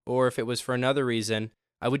COVID or if it was for another reason.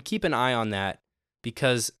 I would keep an eye on that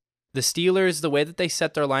because the Steelers, the way that they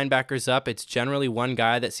set their linebackers up, it's generally one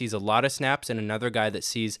guy that sees a lot of snaps and another guy that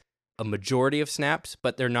sees a majority of snaps,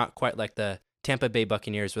 but they're not quite like the Tampa Bay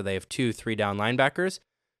Buccaneers where they have 2-3 down linebackers.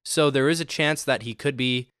 So there is a chance that he could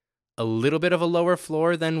be a little bit of a lower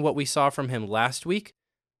floor than what we saw from him last week.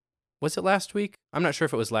 Was it last week? I'm not sure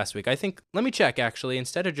if it was last week. I think, let me check actually,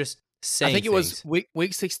 instead of just saying I think it things. was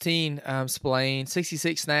week 16, Spillane,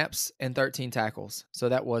 66 snaps and 13 tackles. So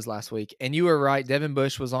that was last week. And you were right, Devin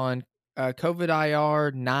Bush was on COVID IR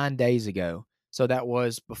 9 days ago. So that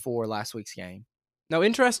was before last week's game. Now,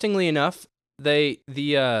 interestingly enough, the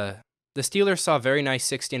Steelers saw very nice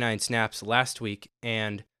 69 snaps last week,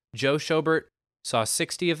 and Joe Schobert saw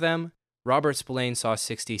 60 of them. Robert Spillane saw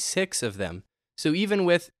 66 of them. So even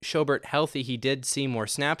with Schobert healthy, he did see more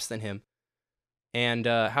snaps than him. And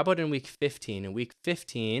how about in Week 15? In Week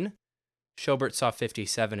 15, Schobert saw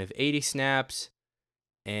 57 of 80 snaps,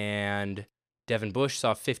 and Devin Bush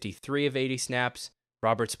saw 53 of 80 snaps.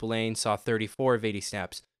 Robert Spillane saw 34 of 80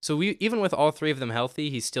 snaps. So even with all three of them healthy,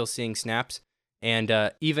 he's still seeing snaps.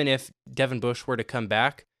 And even if Devin Bush were to come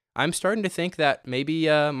back, I'm starting to think that maybe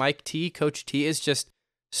Mike T, Coach T, is just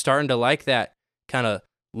starting to like that kind of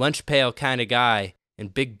lunch pail kind of guy,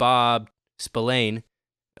 and Big Bob Spillane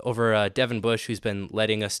over Devin Bush, who's been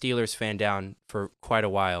letting a Steelers fan down for quite a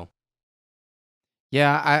while.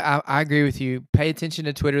 Yeah, I agree with you. Pay attention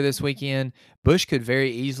to Twitter this weekend. Bush could very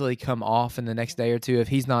easily come off in the next day or two if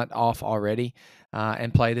he's not off already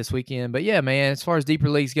and play this weekend. But yeah, man, as far as deeper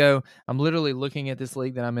leagues go, I'm literally looking at this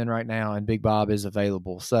league that I'm in right now, and Big Bob is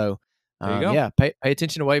available. So, There you go. yeah, pay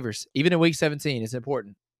attention to waivers. Even in Week 17, it's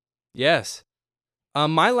important. Yes.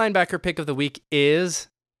 My linebacker pick of the week is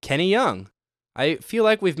Kenny Young. I feel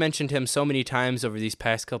like we've mentioned him so many times over these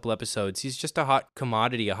past couple episodes. He's just a hot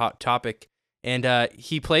commodity, a hot topic. And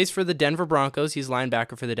he plays for the Denver Broncos. He's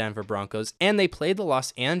linebacker for the Denver Broncos. And they play the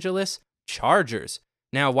Los Angeles Chargers.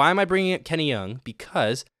 Now, why am I bringing up Kenny Young?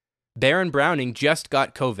 Because Baron Browning just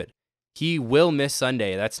got COVID. He will miss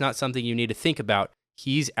Sunday. That's not something you need to think about.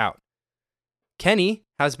 He's out. Kenny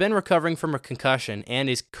has been recovering from a concussion and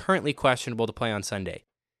is currently questionable to play on Sunday.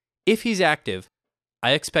 If he's active,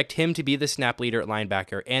 I expect him to be the snap leader at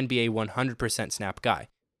linebacker and be a 100% snap guy.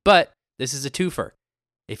 But this is a twofer.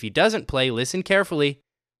 If he doesn't play, listen carefully,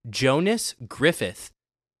 Jonas Griffith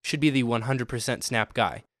should be the 100% snap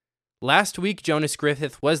guy. Last week, Jonas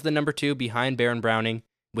Griffith was the number 2 behind Baron Browning.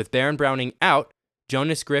 With Baron Browning out,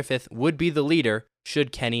 Jonas Griffith would be the leader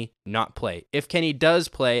should Kenny not play. If Kenny does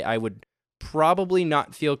play, I would probably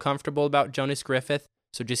not feel comfortable about Jonas Griffith,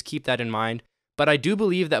 so just keep that in mind. But I do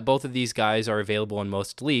believe that both of these guys are available in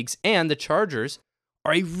most leagues, and the Chargers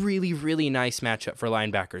are a really, really nice matchup for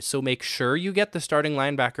linebackers. So make sure you get the starting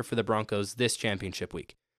linebacker for the Broncos this championship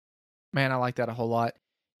week. Man, I like that a whole lot.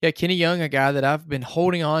 Yeah, Kenny Young, a guy that I've been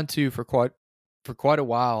holding on to for quite a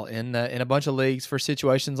while in a bunch of leagues for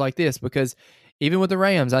situations like this, because even with the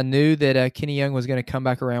Rams, I knew that Kenny Young was going to come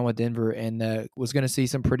back around with Denver and was going to see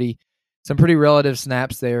some pretty relative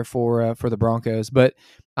snaps there for the Broncos. But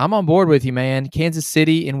I'm on board with you, man. Kansas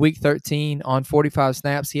City in Week 13 on 45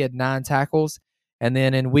 snaps, he had 9 tackles. And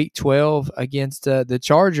then in Week 12 against the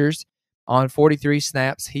Chargers on 43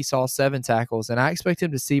 snaps, he saw 7 tackles. And I expect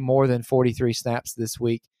him to see more than 43 snaps this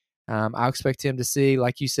week. I expect him to see,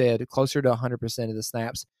 like you said, closer to 100% of the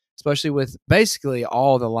snaps, especially with basically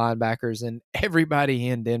all the linebackers and everybody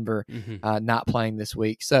in Denver not playing this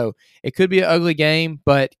week. So it could be an ugly game,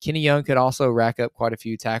 but Kenny Young could also rack up quite a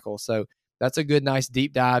few tackles. So that's a good, nice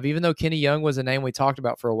deep dive. Even though Kenny Young was a name we talked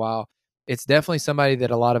about for a while, it's definitely somebody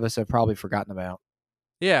that a lot of us have probably forgotten about.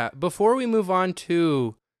 Yeah, before we move on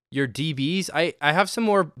to your DBs, I have some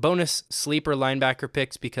more bonus sleeper linebacker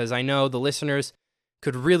picks because I know the listeners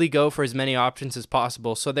could really go for as many options as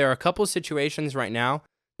possible. So there are a couple of situations right now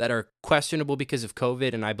that are questionable because of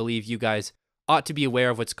COVID, and I believe you guys ought to be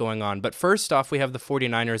aware of what's going on. But first off, we have the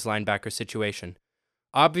 49ers linebacker situation.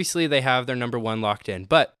 Obviously, they have their number 1 locked in,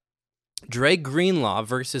 but Dre Greenlaw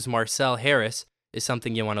versus Marcel Harris is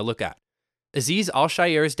something you want to look at. Azeez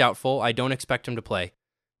Al-Shaair is doubtful. I don't expect him to play.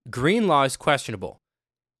 Greenlaw is questionable,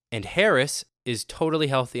 and Harris is totally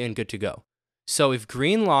healthy and good to go. So if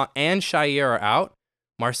Greenlaw and Shaair are out,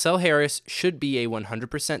 Marcel Harris should be a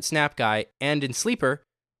 100% snap guy, and in sleeper,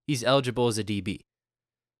 he's eligible as a DB.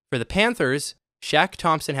 For the Panthers, Shaq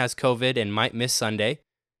Thompson has COVID and might miss Sunday.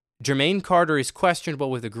 Jermaine Carter is questionable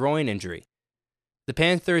with a groin injury. The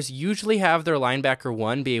Panthers usually have their linebacker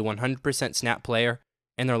 1 be a 100% snap player,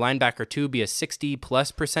 and their linebacker 2 be a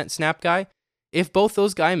 60+% snap guy. If both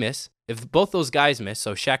those guys miss,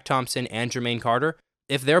 so Shaq Thompson and Jermaine Carter,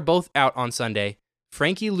 if they're both out on Sunday,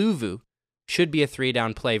 Frankie Louvu should be a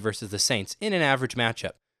 3-down play versus the Saints in an average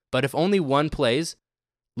matchup. But if only one plays,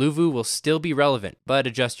 Louvu will still be relevant, but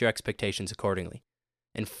adjust your expectations accordingly.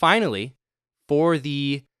 And finally, for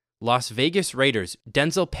the Las Vegas Raiders,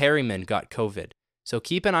 Denzel Perryman got COVID. So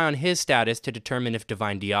keep an eye on his status to determine if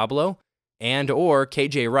Divine Diablo and or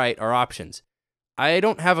KJ Wright are options. I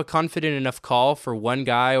don't have a confident enough call for one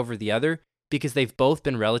guy over the other because they've both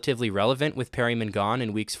been relatively relevant with Perryman gone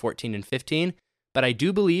in weeks 14 and 15, but I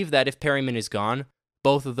do believe that if Perryman is gone,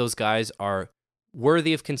 both of those guys are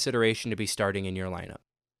worthy of consideration to be starting in your lineup.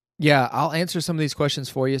 Yeah, I'll answer some of these questions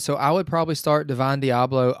for you. So I would probably start Divine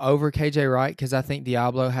Diablo over KJ Wright because I think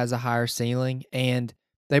Diablo has a higher ceiling, and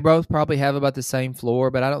they both probably have about the same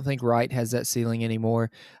floor, but I don't think Wright has that ceiling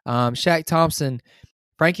anymore. Shaq Thompson,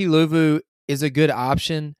 Frankie Louvu is a good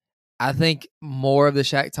option. I think more of the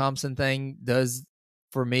Shaq Thompson thing does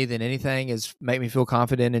for me than anything is make me feel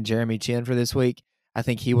confident in Jeremy Chin for this week. I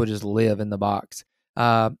think he will just live in the box.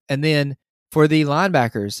 And then for the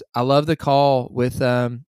linebackers, I love the call with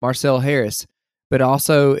Marcel Harris, but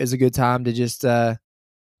also is a good time to just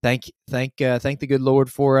thank the good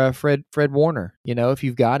Lord for Fred Warner. If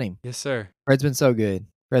you've got him, Yes, sir. Fred's been so good.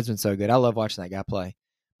 I love watching that guy play.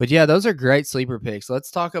 But yeah, those are great sleeper picks. Let's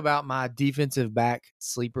talk about my defensive back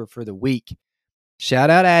sleeper for the week. Shout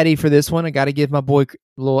out Addy for this one. I got to give my boy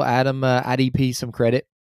little Adam IDP some credit.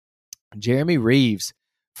 Jeremy Reeves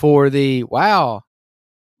for the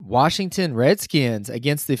Washington Redskins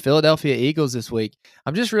against the Philadelphia Eagles this week.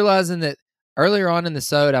 I'm just realizing that earlier on in the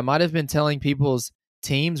sode, I might have been telling people's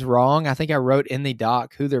teams wrong. I think I wrote in the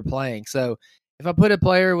doc who they're playing. So if I put a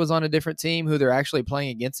player was on a different team who they're actually playing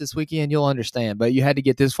against this weekend, you'll understand. But you had to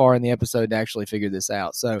get this far in the episode to actually figure this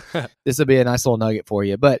out. So this will be a nice little nugget for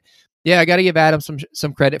you. But yeah, I got to give Adam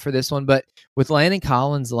some credit for this one. But with Landon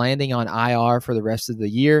Collins landing on IR for the rest of the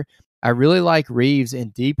year, I really like Reeves in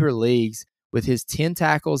deeper leagues with his 10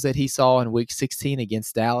 tackles that he saw in Week 16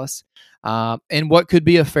 against Dallas. And what could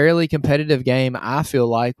be a fairly competitive game, I feel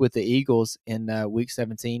like, with the Eagles in Week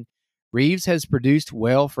 17. Reeves has produced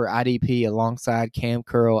well for IDP alongside Cam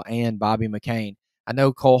Curl and Bobby McCain. I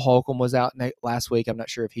know Cole Holcomb was out last week. I'm not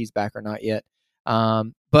sure if he's back or not yet.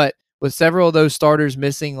 But with several of those starters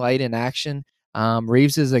missing late in action,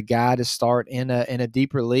 Reeves is a guy to start in a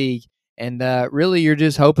deeper league. And really, you're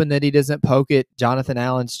just hoping that he doesn't poke at Jonathan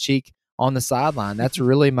Allen's cheek on the sideline. That's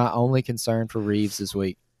really my only concern for Reeves this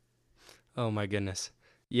week. Oh, my goodness.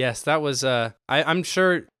 Yes, that was, I'm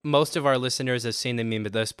sure most of our listeners have seen the meme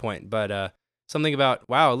at this point, but something about,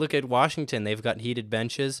 wow, look at Washington. They've got heated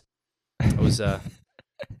benches. It was, that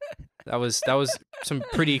was some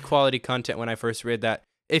pretty quality content when I first read that.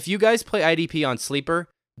 If you guys play IDP on Sleeper,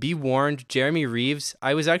 be warned, Jeremy Reeves,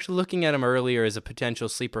 I was actually looking at him earlier as a potential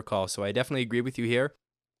sleeper call, so I definitely agree with you here.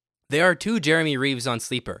 There are 2 Jeremy Reeves on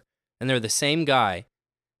Sleeper, and they're the same guy.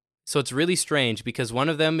 So it's really strange because one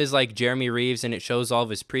of them is like Jeremy Reeves and it shows all of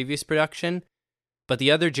his previous production, but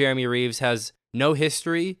the other Jeremy Reeves has no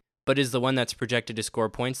history, but is the one that's projected to score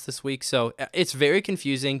points this week. So it's very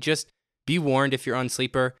confusing. Just be warned if you're on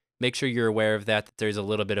Sleeper. Make sure you're aware of that there's a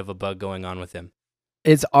little bit of a bug going on with him.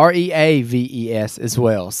 It's Reaves as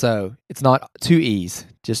well, so it's not 2 E's.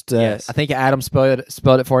 Just yes. I think Adam spelled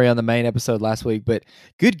it for you on the main episode last week, but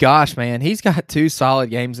good gosh, man, he's got 2 solid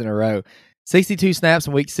games in a row. 62 snaps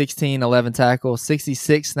in Week 16, 11 tackles.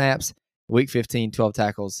 66 snaps, Week 15, 12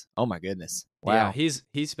 tackles. Oh, my goodness. Wow. Yeah,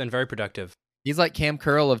 he's been very productive. He's like Cam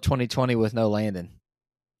Curl of 2020 with no Landon.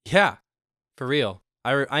 Yeah, for real.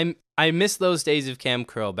 I miss those days of Cam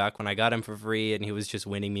Curl back when I got him for free and he was just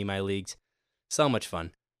winning me my leagues. So much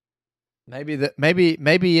fun. Maybe they'll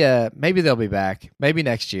be back. Maybe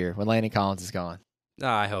next year when Landon Collins is gone.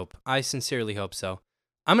 I hope. I sincerely hope so.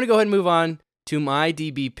 I'm going to go ahead and move on to my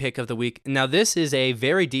DB pick of the week. Now, this is a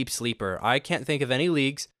very deep sleeper. I can't think of any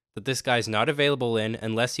leagues that this guy's not available in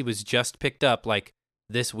unless he was just picked up like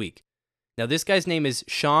this week. Now, this guy's name is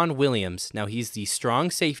Sean Williams. Now, he's the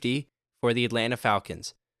strong safety for the Atlanta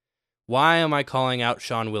Falcons. Why am I calling out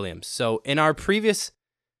Sean Williams? So, in our previous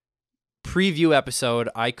preview episode,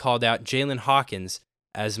 I called out Jalen Hawkins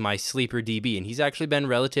as my sleeper DB, and he's actually been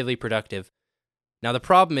relatively productive. Now, the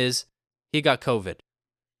problem is he got COVID.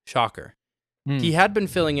 Shocker. He had been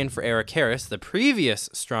filling in for Eric Harris, the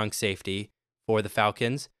previous strong safety for the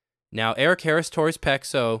Falcons. Now, Eric Harris tore his pec,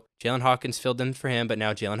 so Jalen Hawkins filled in for him, but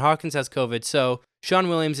now Jalen Hawkins has COVID, so Sean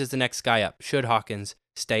Williams is the next guy up, should Hawkins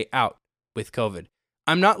stay out with COVID.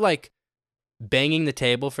 I'm not, banging the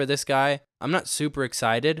table for this guy. I'm not super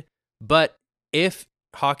excited, but if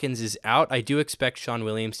Hawkins is out, I do expect Sean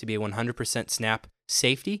Williams to be a 100% snap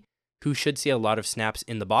safety who should see a lot of snaps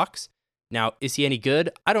in the box. Now, is he any good?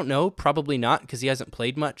 I don't know. Probably not because he hasn't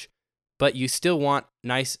played much. But you still want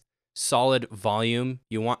nice, solid volume.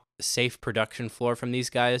 You want safe production floor from these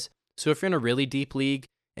guys. So if you're in a really deep league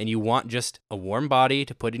and you want just a warm body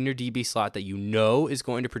to put in your DB slot that you know is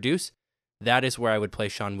going to produce, that is where I would play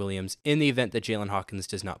Sean Williams in the event that Jalen Hawkins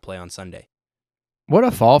does not play on Sunday. What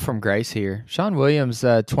a fall from grace here. Sean Williams'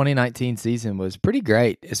 2019 season was pretty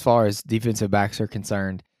great as far as defensive backs are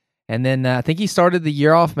concerned. And then I think he started the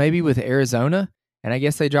year off maybe with Arizona, and I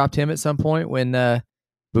guess they dropped him at some point when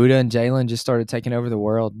Buddha and Jalen just started taking over the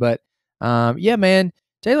world. But yeah, man,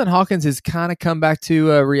 Jalen Hawkins has kind of come back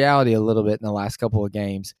to reality a little bit in the last couple of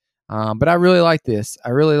games. But I really like this.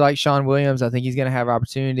 I really like Sean Williams. I think he's going to have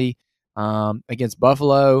opportunity against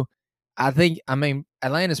Buffalo.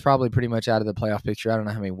 Atlanta's probably pretty much out of the playoff picture. I don't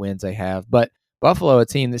know how many wins they have, but Buffalo, a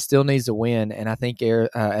team that still needs to win, and I think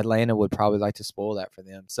Atlanta would probably like to spoil that for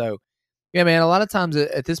them. So, yeah, man, a lot of times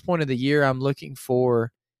at this point of the year, I'm looking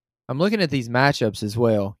at these matchups as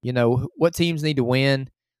well. You know, what teams need to win?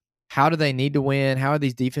 How do they need to win? How are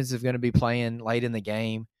these defenses going to be playing late in the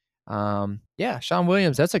game? Yeah, Sean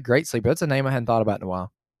Williams, that's a great sleeper. That's a name I hadn't thought about in a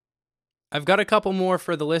while. I've got a couple more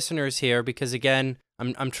for the listeners here because, again,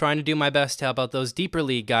 I'm trying to do my best to help out those deeper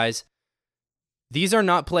league guys. These are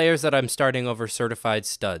not players that I'm starting over certified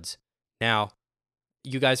studs. Now,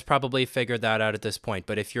 you guys probably figured that out at this point,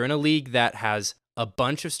 but if you're in a league that has a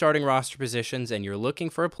bunch of starting roster positions and you're looking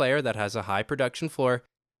for a player that has a high production floor,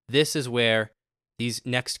 this is where these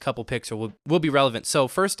next couple picks will be relevant. So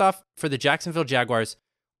first off, for the Jacksonville Jaguars,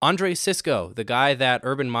 Andre Sisco, the guy that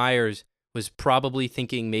Urban Meyers was probably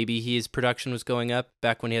thinking maybe his production was going up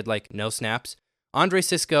back when he had like no snaps. Andre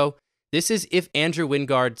Sisco, this is if Andrew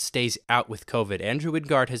Wingard stays out with COVID. Andrew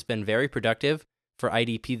Wingard has been very productive for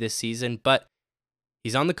IDP this season, but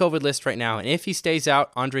he's on the COVID list right now, and if he stays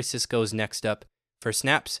out, Andre Sisco is next up for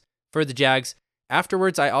snaps for the Jags.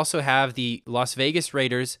 Afterwards, I also have the Las Vegas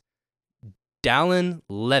Raiders, Dallin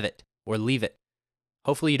Levitt, or Leave It.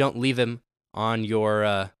 Hopefully you don't leave him on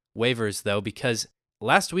your waivers, though, because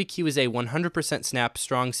last week he was a 100% snap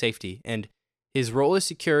strong safety, and his role is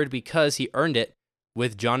secured because he earned it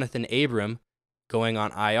with Jonathan Abram going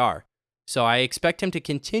on IR. So I expect him to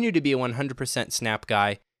continue to be a 100% snap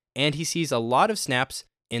guy, and he sees a lot of snaps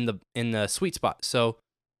in the sweet spot. So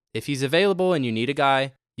if he's available and you need a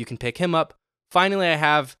guy, you can pick him up. Finally, I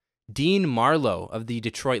have Dean Marlowe of the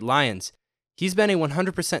Detroit Lions. He's been a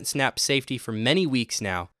 100% snap safety for many weeks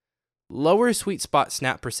now. Lower sweet spot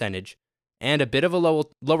snap percentage and a bit of a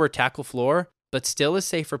lower tackle floor, but still a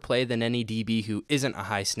safer play than any DB who isn't a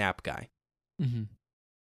high snap guy. Mm-hmm.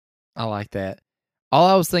 I like that. All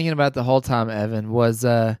I was thinking about the whole time, Evan, was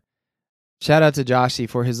shout out to Joshy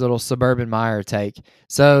for his little Suburban Meyer take.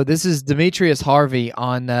 So this is Demetrius Harvey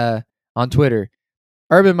on Twitter.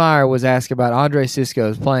 Urban Meyer was asked about Andre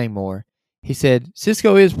Sisco's playing more. He said,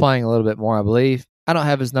 Sisco is playing a little bit more, I believe. I don't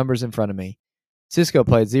have his numbers in front of me. Sisco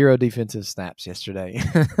played 0 defensive snaps yesterday.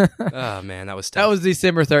 Oh, man, that was tough. That was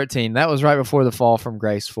December 13th. That was right before the fall from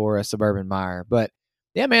grace for Suburban Meyer. But,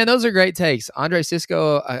 yeah, man, those are great takes. Andre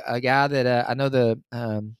Sisco, a guy that I know the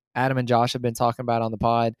Adam and Josh have been talking about on the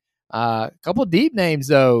pod. A couple deep names,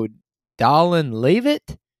 though. Dallin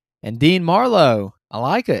Leavitt and Dean Marlowe. I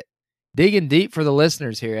like it. Digging deep for the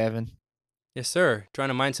listeners here, Evan. Yes, sir. Trying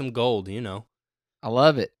to mine some gold, you know. I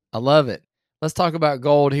love it. I love it. Let's talk about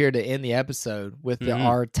gold here to end the episode with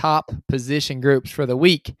our top position groups for the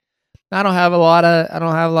week. I don't have a lot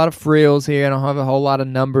of frills here. I don't have a whole lot of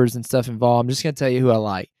numbers and stuff involved. I'm just going to tell you who I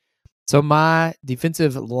like. So my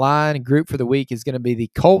defensive line group for the week is going to be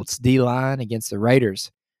the Colts D-line against the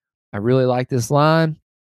Raiders. I really like this line.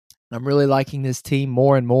 I'm really liking this team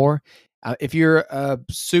more and more. If you're a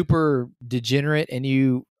super degenerate and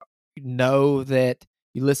you know that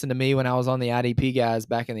you listened to me when I was on the IDP guys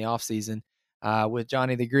back in the offseason with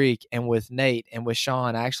Johnny the Greek and with Nate and with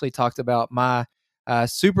Sean, I actually talked about my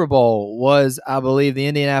Super Bowl was, I believe, the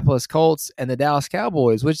Indianapolis Colts and the Dallas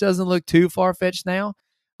Cowboys, which doesn't look too far-fetched now.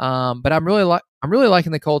 But I'm really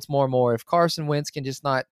liking the Colts more and more. If Carson Wentz can just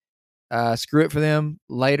not screw it for them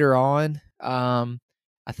later on,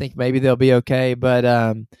 I think maybe they'll be okay. But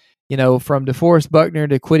from DeForest Buckner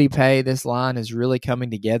to Kwity Paye, this line is really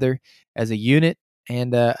coming together as a unit.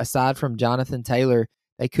 And aside from Jonathan Taylor,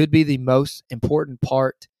 they could be the most important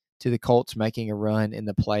part to the Colts making a run in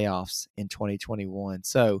the playoffs in 2021.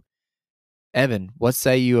 So, Evan, what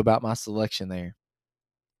say you about my selection there?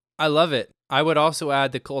 I love it. I would also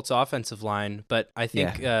add the Colts offensive line, but I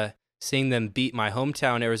think seeing them beat my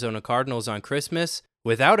hometown Arizona Cardinals on Christmas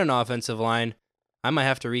without an offensive line, I might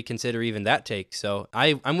have to reconsider even that take. So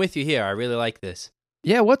I'm with you here. I really like this.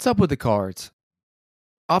 Yeah, what's up with the Cards?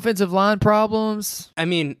 Offensive line problems? I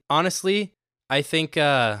mean, honestly, I think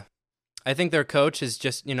their coach is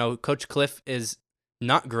just, Coach Cliff is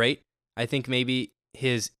not great. I think maybe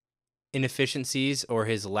his inefficiencies or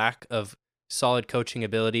his lack of solid coaching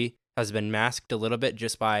ability has been masked a little bit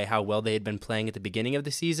just by how well they had been playing at the beginning of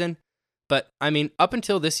the season. But, I mean, up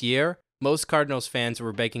until this year, most Cardinals fans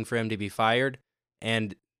were begging for him to be fired,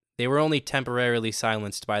 and they were only temporarily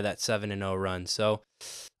silenced by that 7-0 run. So,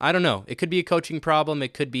 I don't know. It could be a coaching problem.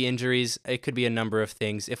 It could be injuries. It could be a number of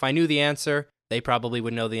things. If I knew the answer, they probably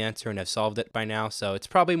would know the answer and have solved it by now. So, it's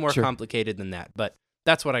probably more complicated than that. But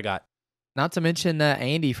that's what I got. Not to mention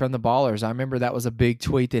Andy from the Ballers. I remember that was a big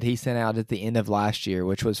tweet that he sent out at the end of last year,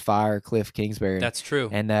 which was fire Cliff Kingsbury. That's true.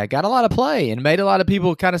 And got a lot of play and made a lot of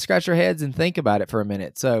people kind of scratch their heads and think about it for a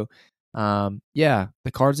minute. So, the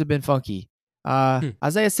Cards have been funky.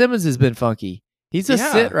 Isaiah Simmons has been funky. He's a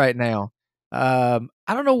sit right now. I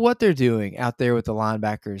don't know what they're doing out there with the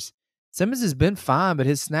linebackers. Simmons has been fine, but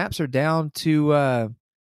his snaps are down to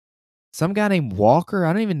some guy named Walker.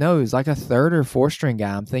 I don't even know. He's like a third or fourth string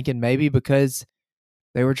guy. I'm thinking maybe because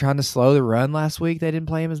they were trying to slow the run last week. They didn't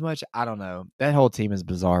play him as much. I don't know. That whole team is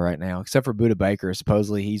bizarre right now, except for Buda Baker.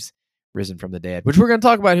 Supposedly he's risen from the dead, which we're going to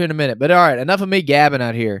talk about here in a minute. But all right, enough of me gabbing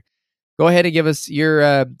out here. Go ahead and give us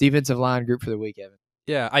your defensive line group for the week, Evan.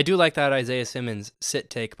 Yeah, I do like that Isaiah Simmons sit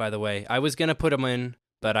take, by the way. I was going to put him in,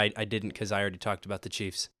 but I didn't because I already talked about the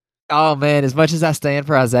Chiefs. Oh, man, as much as I stand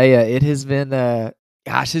for Isaiah, it has been,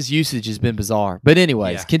 his usage has been bizarre. But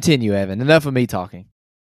anyways, Continue, Evan. Enough of me talking.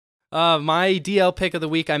 My DL pick of the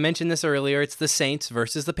week, I mentioned this earlier. It's the Saints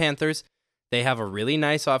versus the Panthers. They have a really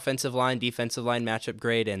nice offensive line, defensive line matchup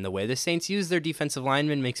grade, and the way the Saints use their defensive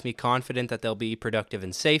linemen makes me confident that they'll be productive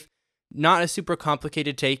and safe. Not a super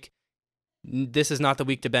complicated take. This is not the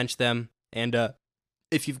week to bench them. And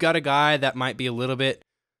if you've got a guy that might be a little bit,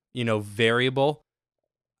 variable,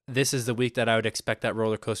 this is the week that I would expect that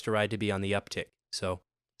roller coaster ride to be on the uptick. So,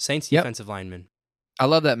 Saints defensive lineman. I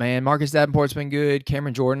love that, man. Marcus Davenport's been good.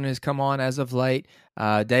 Cameron Jordan has come on as of late.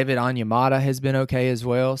 David Onyemata has been okay as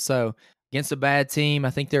well. So, against a bad team, I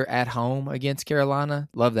think they're at home against Carolina.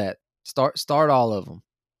 Love that. Start all of them.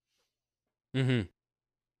 Mm-hmm.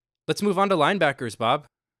 Let's move on to linebackers, Bob.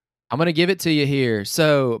 I'm going to give it to you here.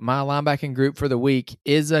 So my linebacking group for the week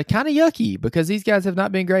is kind of yucky because these guys have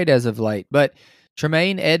not been great as of late. But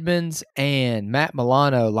Tremaine Edmonds and Matt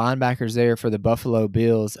Milano, linebackers there for the Buffalo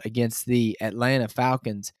Bills against the Atlanta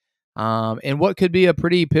Falcons. And what could be a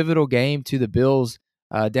pretty pivotal game to the Bills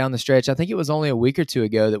down the stretch. I think it was only a week or two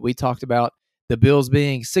ago that we talked about the Bills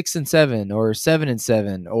being 6-7 or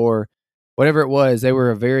 7-7 or whatever it was. They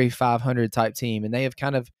were a very 500 type team, and they have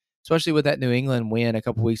kind of, especially with that New England win a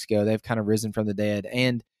couple weeks ago, they've kind of risen from the dead.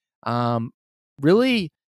 And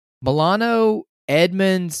really, Milano,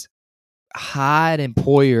 Edmonds, Hyde, and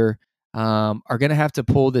Poyer are going to have to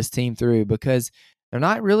pull this team through because they're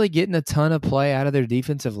not really getting a ton of play out of their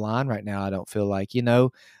defensive line right now, I don't feel like.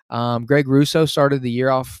 Greg Russo started the year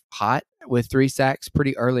off hot with 3 sacks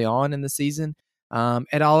pretty early on in the season.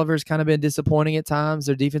 Ed Oliver's kind of been disappointing at times.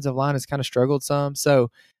 Their defensive line has kind of struggled some.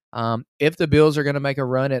 So if the Bills are going to make a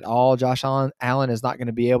run at all, Josh Allen is not going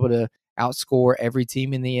to be able to outscore every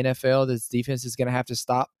team in the NFL. This defense is going to have to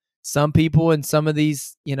stop some people, and some of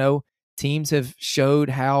these, teams have showed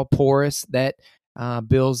how porous that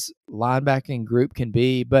Bills linebacking group can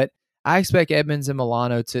be. But I expect Edmonds and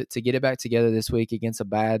Milano to get it back together this week against a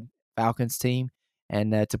bad Falcons team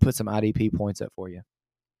and to put some IDP points up for you.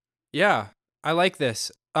 Yeah, I like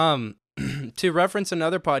this. To reference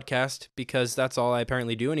another podcast, because that's all I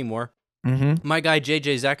apparently do anymore, my guy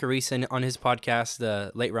JJ Zachariason on his podcast,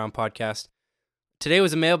 the Late Round Podcast, today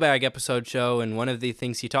was a mailbag episode show, and one of the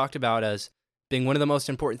things he talked about as being one of the most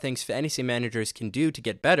important things fantasy managers can do to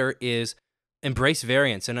get better is embrace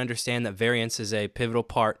variance and understand that variance is a pivotal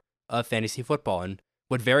part of fantasy football. And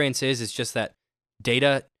what variance is just that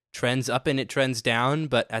data trends up and it trends down,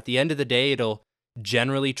 but at the end of the day, it'll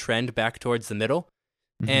generally trend back towards the middle.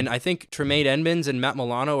 And I think Tremaine Edmonds and Matt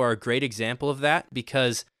Milano are a great example of that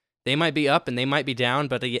because they might be up and they might be down,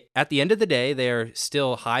 but at the end of the day, they are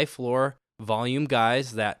still high floor volume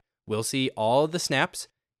guys that will see all of the snaps.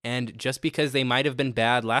 And just because they might have been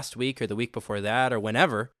bad last week or the week before that or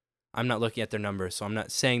whenever, I'm not looking at their numbers, so I'm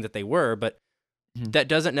not saying that they were, but that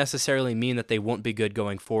doesn't necessarily mean that they won't be good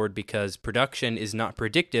going forward because production is not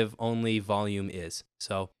predictive, only volume is.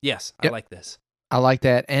 So, yes, I like this. I like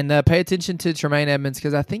that. And pay attention to Tremaine Edmonds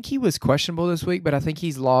because I think he was questionable this week, but I think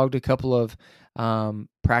he's logged a couple of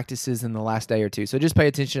practices in the last day or two. So just pay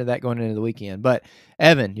attention to that going into the weekend. But,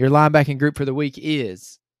 Evan, your linebacking group for the week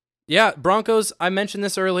is? Yeah, Broncos, I mentioned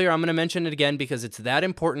this earlier. I'm going to mention it again because it's that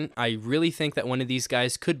important. I really think that one of these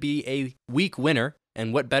guys could be a week winner.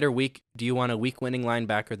 And what better week do you want a week-winning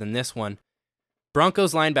linebacker than this one?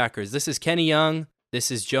 Broncos linebackers. This is Kenny Young.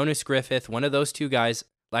 This is Jonas Griffith. One of those two guys,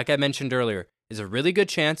 like I mentioned earlier, is a really good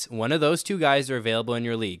chance one of those two guys are available in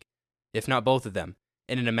your league, if not both of them.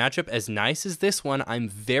 And in a matchup as nice as this one, I'm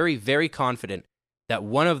very, very confident that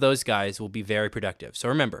one of those guys will be very productive. So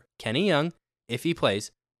remember, Kenny Young, if he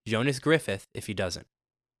plays, Jonas Griffith, if he doesn't.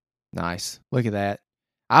 Nice. Look at that.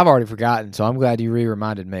 I've already forgotten, so I'm glad you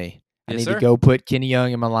reminded me. I need to go put Kenny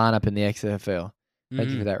Young in my lineup in the XFL. Thank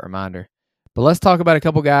you for that reminder. But let's talk about a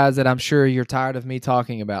couple guys that I'm sure you're tired of me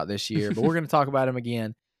talking about this year, but we're going to talk about them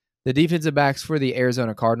again. The defensive backs for the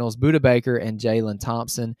Arizona Cardinals, Buda Baker and Jalen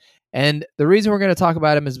Thompson. And the reason we're going to talk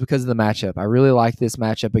about him is because of the matchup. I really like this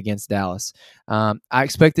matchup against Dallas. I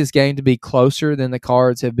expect this game to be closer than the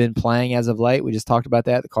Cards have been playing as of late. We just talked about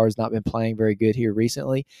that. The Cards not been playing very good here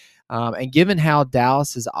recently. And given how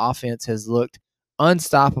Dallas's offense has looked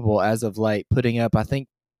unstoppable as of late, putting up, I think,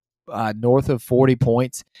 north of 40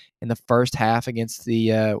 points in the first half against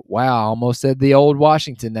the I almost said the old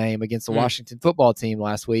Washington name, against the Washington football team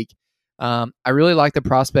last week. I really like the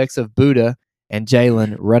prospects of Buddha and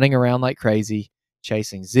Jalen running around like crazy,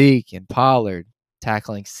 chasing Zeke and Pollard,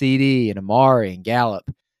 tackling CD and Amari and Gallup.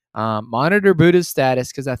 Monitor Buddha's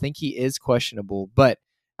status because I think he is questionable, but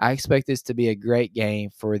I expect this to be a great game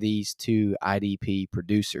for these two IDP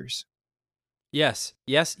producers. Yes,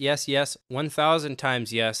 1,000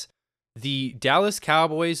 times yes. The Dallas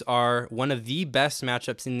Cowboys are one of the best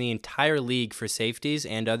matchups in the entire league for safeties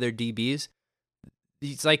and other DBs.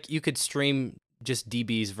 It's like you could stream just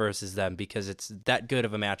DBs versus them because it's that good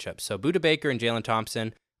of a matchup. So Budda Baker and Jalen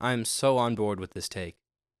Thompson, I'm so on board with this take.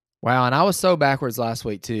 Wow, and I was so backwards last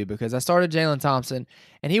week too because I started Jalen Thompson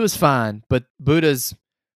and he was fine, but Buddha's,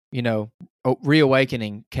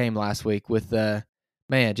 reawakening came last week with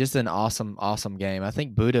just an awesome game. I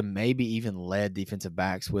think Buddha maybe even led defensive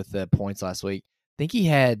backs with points last week. I think he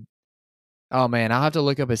had, I'll have to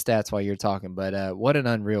look up his stats while you're talking, but what an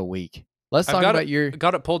unreal week. Let's talk about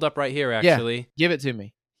got it pulled up right here, actually. Yeah, give it to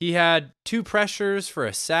me. He had 2 pressures for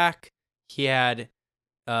a sack. He had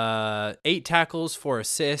 8 tackles for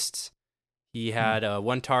assists. He had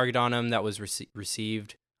 1 target on him that was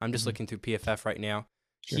received. I'm just looking through PFF right now.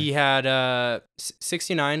 Sure. He had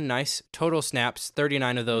 69 nice total snaps.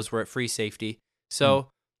 39 of those were at free safety. So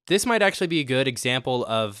this might actually be a good example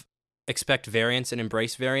of expect variance and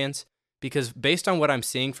embrace variance, because based on what I'm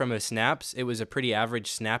seeing from his snaps, it was a pretty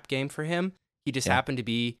average snap game for him. He just happened to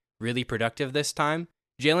be really productive this time.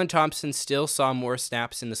 Jalen Thompson still saw more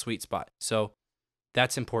snaps in the sweet spot, so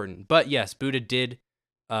that's important. But yes, Budda did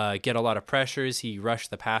get a lot of pressures. He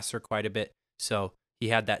rushed the passer quite a bit, so he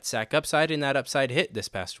had that sack upside, and that upside hit this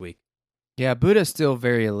past week. Yeah, Budda's still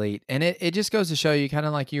very elite, and it just goes to show you, kind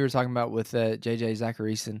of like you were talking about with J.J.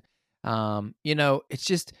 Zacharyson. It's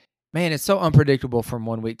just, man, it's so unpredictable from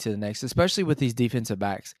one week to the next, especially with these defensive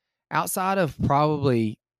backs. Outside of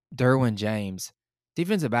probably Derwin James,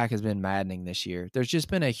 defensive back has been maddening this year. There's just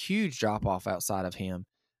been a huge drop-off outside of him.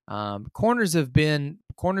 Corners have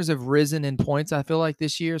risen in points, I feel like,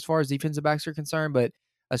 this year as far as defensive backs are concerned, but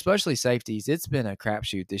especially safeties, it's been a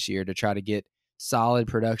crapshoot this year to try to get solid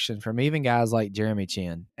production from even guys like Jeremy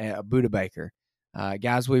Chin, Budda Baker,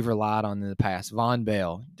 guys we've relied on in the past, Von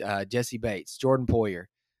Bell, Jesse Bates, Jordan Poyer.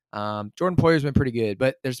 Jordan Poyer's been pretty good,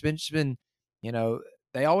 but there's been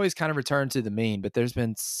they always kind of return to the mean, but there's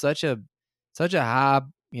been such a high,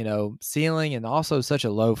 ceiling and also such a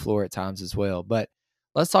low floor at times as well. But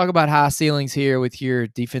let's talk about high ceilings here with your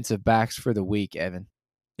defensive backs for the week, Evan.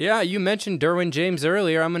 Yeah, you mentioned Derwin James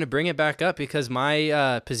earlier. I'm going to bring it back up because my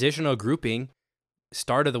positional grouping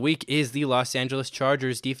start of the week is the Los Angeles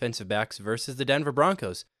Chargers defensive backs versus the Denver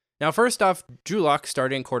Broncos. Now, first off, Drew Lock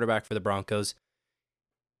starting quarterback for the Broncos.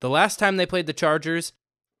 The last time they played the Chargers,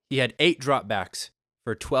 he had 8 dropbacks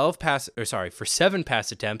for 7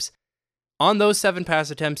 pass attempts. On those 7 pass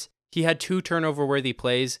attempts, he had 2 turnover-worthy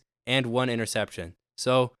plays and 1 interception.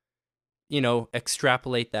 So,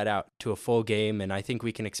 extrapolate that out to a full game, and I think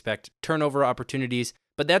we can expect turnover opportunities,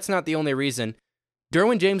 but that's not the only reason.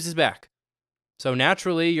 Derwin James is back. So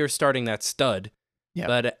naturally, you're starting that stud. Yep.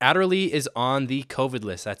 But Adderley is on the COVID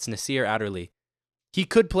list. That's Nasir Adderley. He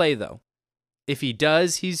could play, though. If he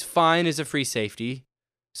does, he's fine as a free safety,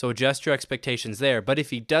 so adjust your expectations there. But if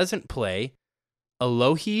he doesn't play,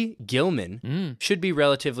 Alohi Gilman should be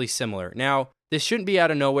relatively similar. Now, this shouldn't be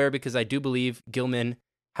out of nowhere because I do believe Gilman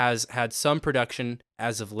has had some production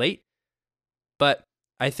as of late, but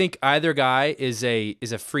I think either guy is a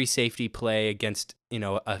free safety play against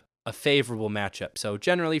a favorable matchup. So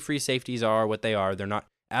generally, free safeties are what they are. They're not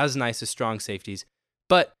as nice as strong safeties,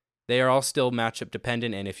 but they are all still matchup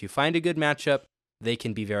dependent. And if you find a good matchup, they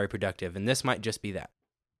can be very productive. And this might just be that.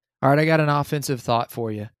 All right, I got an offensive thought for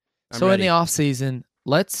you. I'm ready. In the offseason,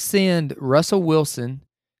 let's send Russell Wilson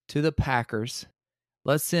to the Packers.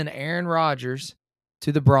 Let's send Aaron Rodgers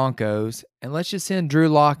to the Broncos, and let's just send Drew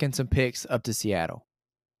Lock and some picks up to Seattle.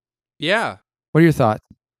 Yeah. What are your thoughts?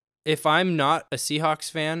 If I'm not a Seahawks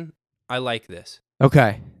fan, I like this.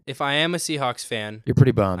 Okay. If I am a Seahawks fan, you're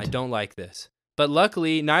pretty bummed. I don't like this. But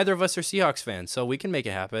luckily, neither of us are Seahawks fans, so we can make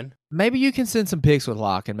it happen. Maybe you can send some picks with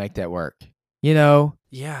Lock and make that work.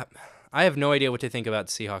 Yeah, I have no idea what to think about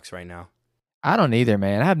the Seahawks right now. I don't either,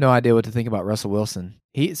 man. I have no idea what to think about Russell Wilson.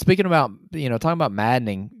 Speaking about, talking about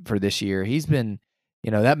maddening for this year, he's been,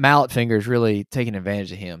 that mallet finger is really taking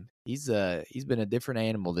advantage of him. He's been a different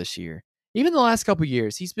animal this year. Even the last couple of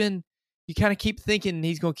years, you kind of keep thinking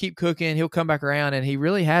he's going to keep cooking, he'll come back around, and he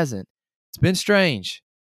really hasn't. It's been strange.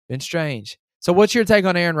 So what's your take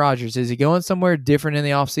on Aaron Rodgers? Is he going somewhere different in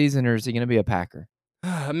the offseason, or is he going to be a Packer?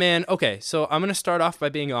 Man, okay, so I'm going to start off by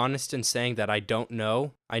being honest and saying that I don't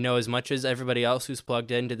know. I know as much as everybody else who's plugged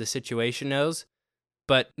into the situation knows.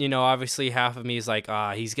 But, obviously half of me is like,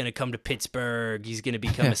 he's going to come to Pittsburgh. He's going to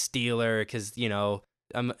become a Steeler because,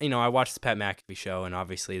 I watched the Pat McAfee show, and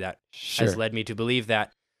obviously that has led me to believe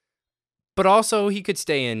that. But also, he could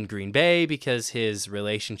stay in Green Bay because his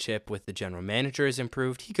relationship with the general manager has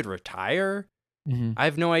improved. He could retire. Mm-hmm. I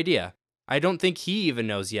have no idea. I don't think he even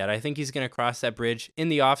knows yet. I think he's going to cross that bridge in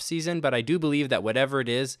the offseason, but I do believe that whatever it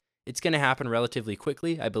is, it's going to happen relatively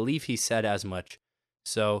quickly. I believe he said as much.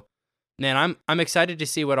 So, man, I'm excited to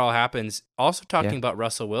see what all happens. Also talking about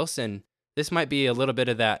Russell Wilson, this might be a little bit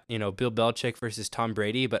of that, Bill Belichick versus Tom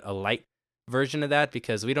Brady, but a light version of that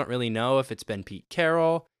because we don't really know if it's been Pete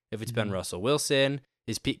Carroll, if it's been Russell Wilson.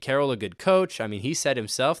 Is Pete Carroll a good coach? I mean, he said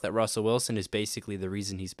himself that Russell Wilson is basically the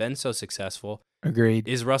reason he's been so successful. Agreed.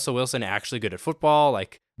 Is Russell Wilson actually good at football? I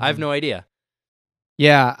have no idea.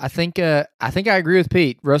 Yeah, I think I agree with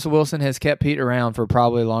Pete. Russell Wilson has kept Pete around for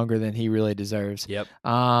probably longer than he really deserves. Yep.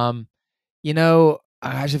 Gosh,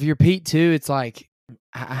 if you're Pete too, it's like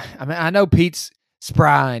I know Pete's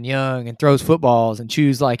spry and young and throws footballs and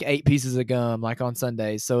chews like 8 pieces of gum like on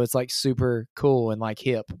Sundays, so it's like super cool and like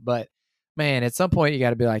hip. But man, at some point you got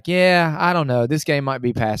to be like, yeah, I don't know, this game might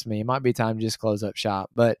be past me. It might be time to just close up shop.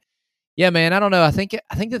 But yeah, man, I don't know. I think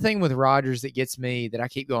the thing with Rodgers that gets me, that I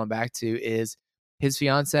keep going back to, is his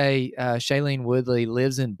fiance Shailene Woodley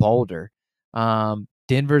lives in Boulder.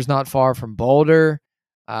 Denver's not far from Boulder.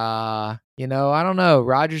 I don't know.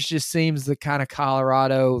 Rodgers just seems the kind of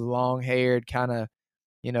Colorado, long-haired, kind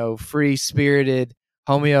of, free-spirited,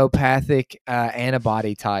 homeopathic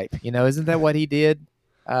antibody type. Isn't that what he did?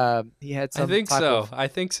 He had some. I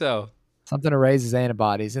think so. Something to raise his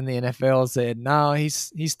antibodies, and the NFL said, no,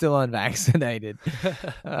 he's still unvaccinated.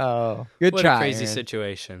 Oh, good what try. What a crazy Aaron.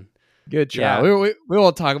 situation. Good try. Yeah. We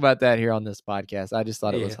won't talk about that here on this podcast. I just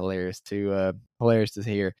thought it was hilarious to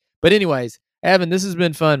hear. But anyways, Evan, this has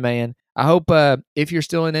been fun, man. I hope if you're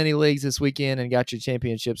still in any leagues this weekend and got your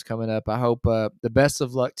championships coming up, I hope the best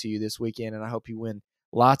of luck to you this weekend, and I hope you win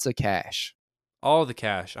lots of cash. All the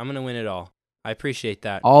cash. I'm going to win it all. I appreciate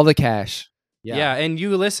that. All the cash. Yeah, and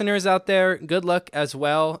you listeners out there, good luck as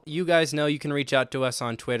well. You guys know you can reach out to us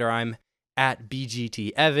on Twitter. I'm at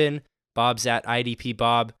BGTEvan. Bob's at IDP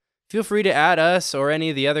Bob. Feel free to add us or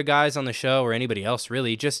any of the other guys on the show or anybody else,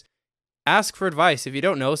 really. Just ask for advice. If you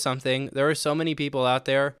don't know something, there are so many people out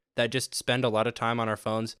there that just spend a lot of time on our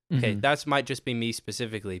phones. Okay, that might just be me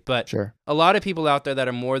specifically, but a lot of people out there that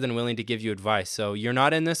are more than willing to give you advice. So you're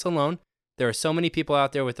not in this alone. There are so many people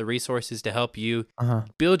out there with the resources to help you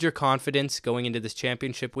build your confidence going into this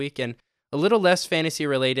championship week. And a little less fantasy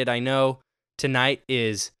related, I know tonight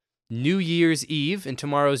is New Year's Eve and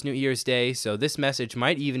tomorrow's New Year's Day, so this message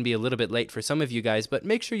might even be a little bit late for some of you guys, but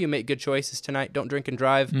make sure you make good choices tonight. Don't drink and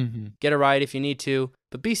drive. Get a ride if you need to,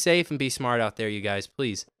 but be safe and be smart out there, you guys,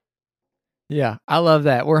 please. Yeah, I love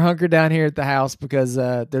that. We're hunkered down here at the house because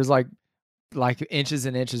there's like inches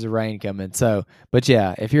and inches of rain coming. So, but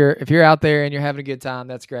yeah, if you're out there and you're having a good time,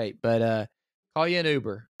 that's great. But call you an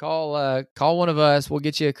Uber. Call one of us. We'll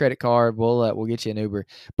get you a credit card. We'll get you an Uber.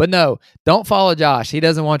 But no, don't follow Josh. He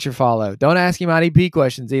doesn't want your follow. Don't ask him IDP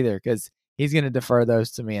questions either, because he's going to defer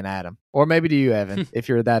those to me and Adam, or maybe to you, Evan, if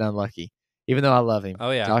you're that unlucky. Even though I love him.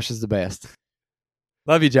 Oh yeah, Josh is the best.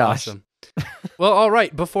 Love you, Josh. Awesome. Well, all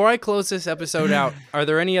right. Before I close this episode out, are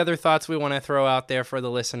there any other thoughts we want to throw out there for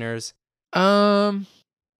the listeners? What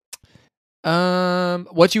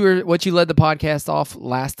you led the podcast off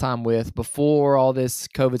last time with, before all this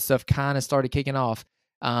COVID stuff kind of started kicking off.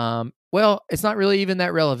 Well, it's not really even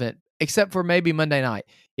that relevant, except for maybe Monday night.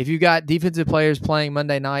 If you got defensive players playing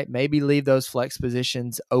Monday night, maybe leave those flex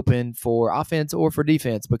positions open for offense or for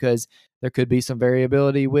defense, because there could be some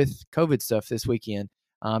variability with COVID stuff this weekend.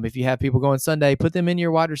 If you have people going Sunday, put them in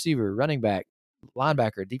your wide receiver, running back,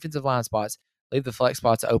 linebacker, defensive line spots. Leave the flex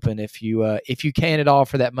spots open if you can at all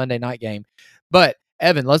for that Monday night game. But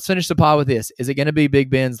Evan, let's finish the pod with this. Is it going to be Big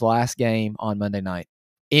Ben's last game on Monday night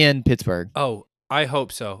in Pittsburgh? Oh, I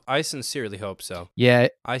hope so. I sincerely hope so. Yeah.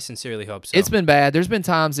 I sincerely hope so. It's been bad. There's been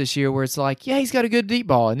times this year where it's like, yeah, he's got a good deep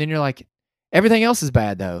ball. And then you're like, everything else is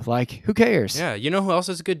bad, though. Like, who cares? Yeah. You know who else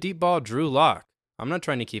has a good deep ball? Drew Lock. I'm not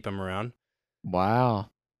trying to keep him around. Wow.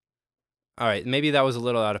 All right. Maybe that was a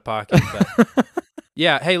little out of pocket, but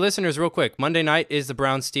yeah. Hey, listeners, real quick. Monday night is the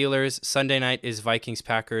Browns Steelers. Sunday night is Vikings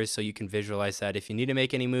Packers. So you can visualize that if you need to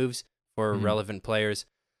make any moves for relevant players.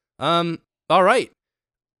 All right.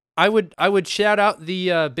 I would shout out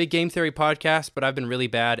the Big Game Theory podcast, but I've been really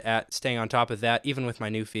bad at staying on top of that, even with my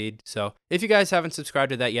new feed. So if you guys haven't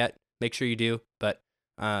subscribed to that yet, make sure you do. But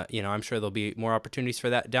I'm sure there'll be more opportunities for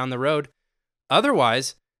that down the road.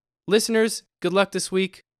 Otherwise, listeners, good luck this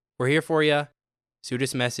week. We're here for you. Shoot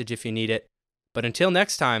us a message if you need it. But until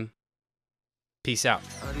next time, peace out.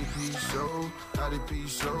 IDP show, IDP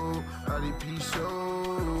show, IDP show.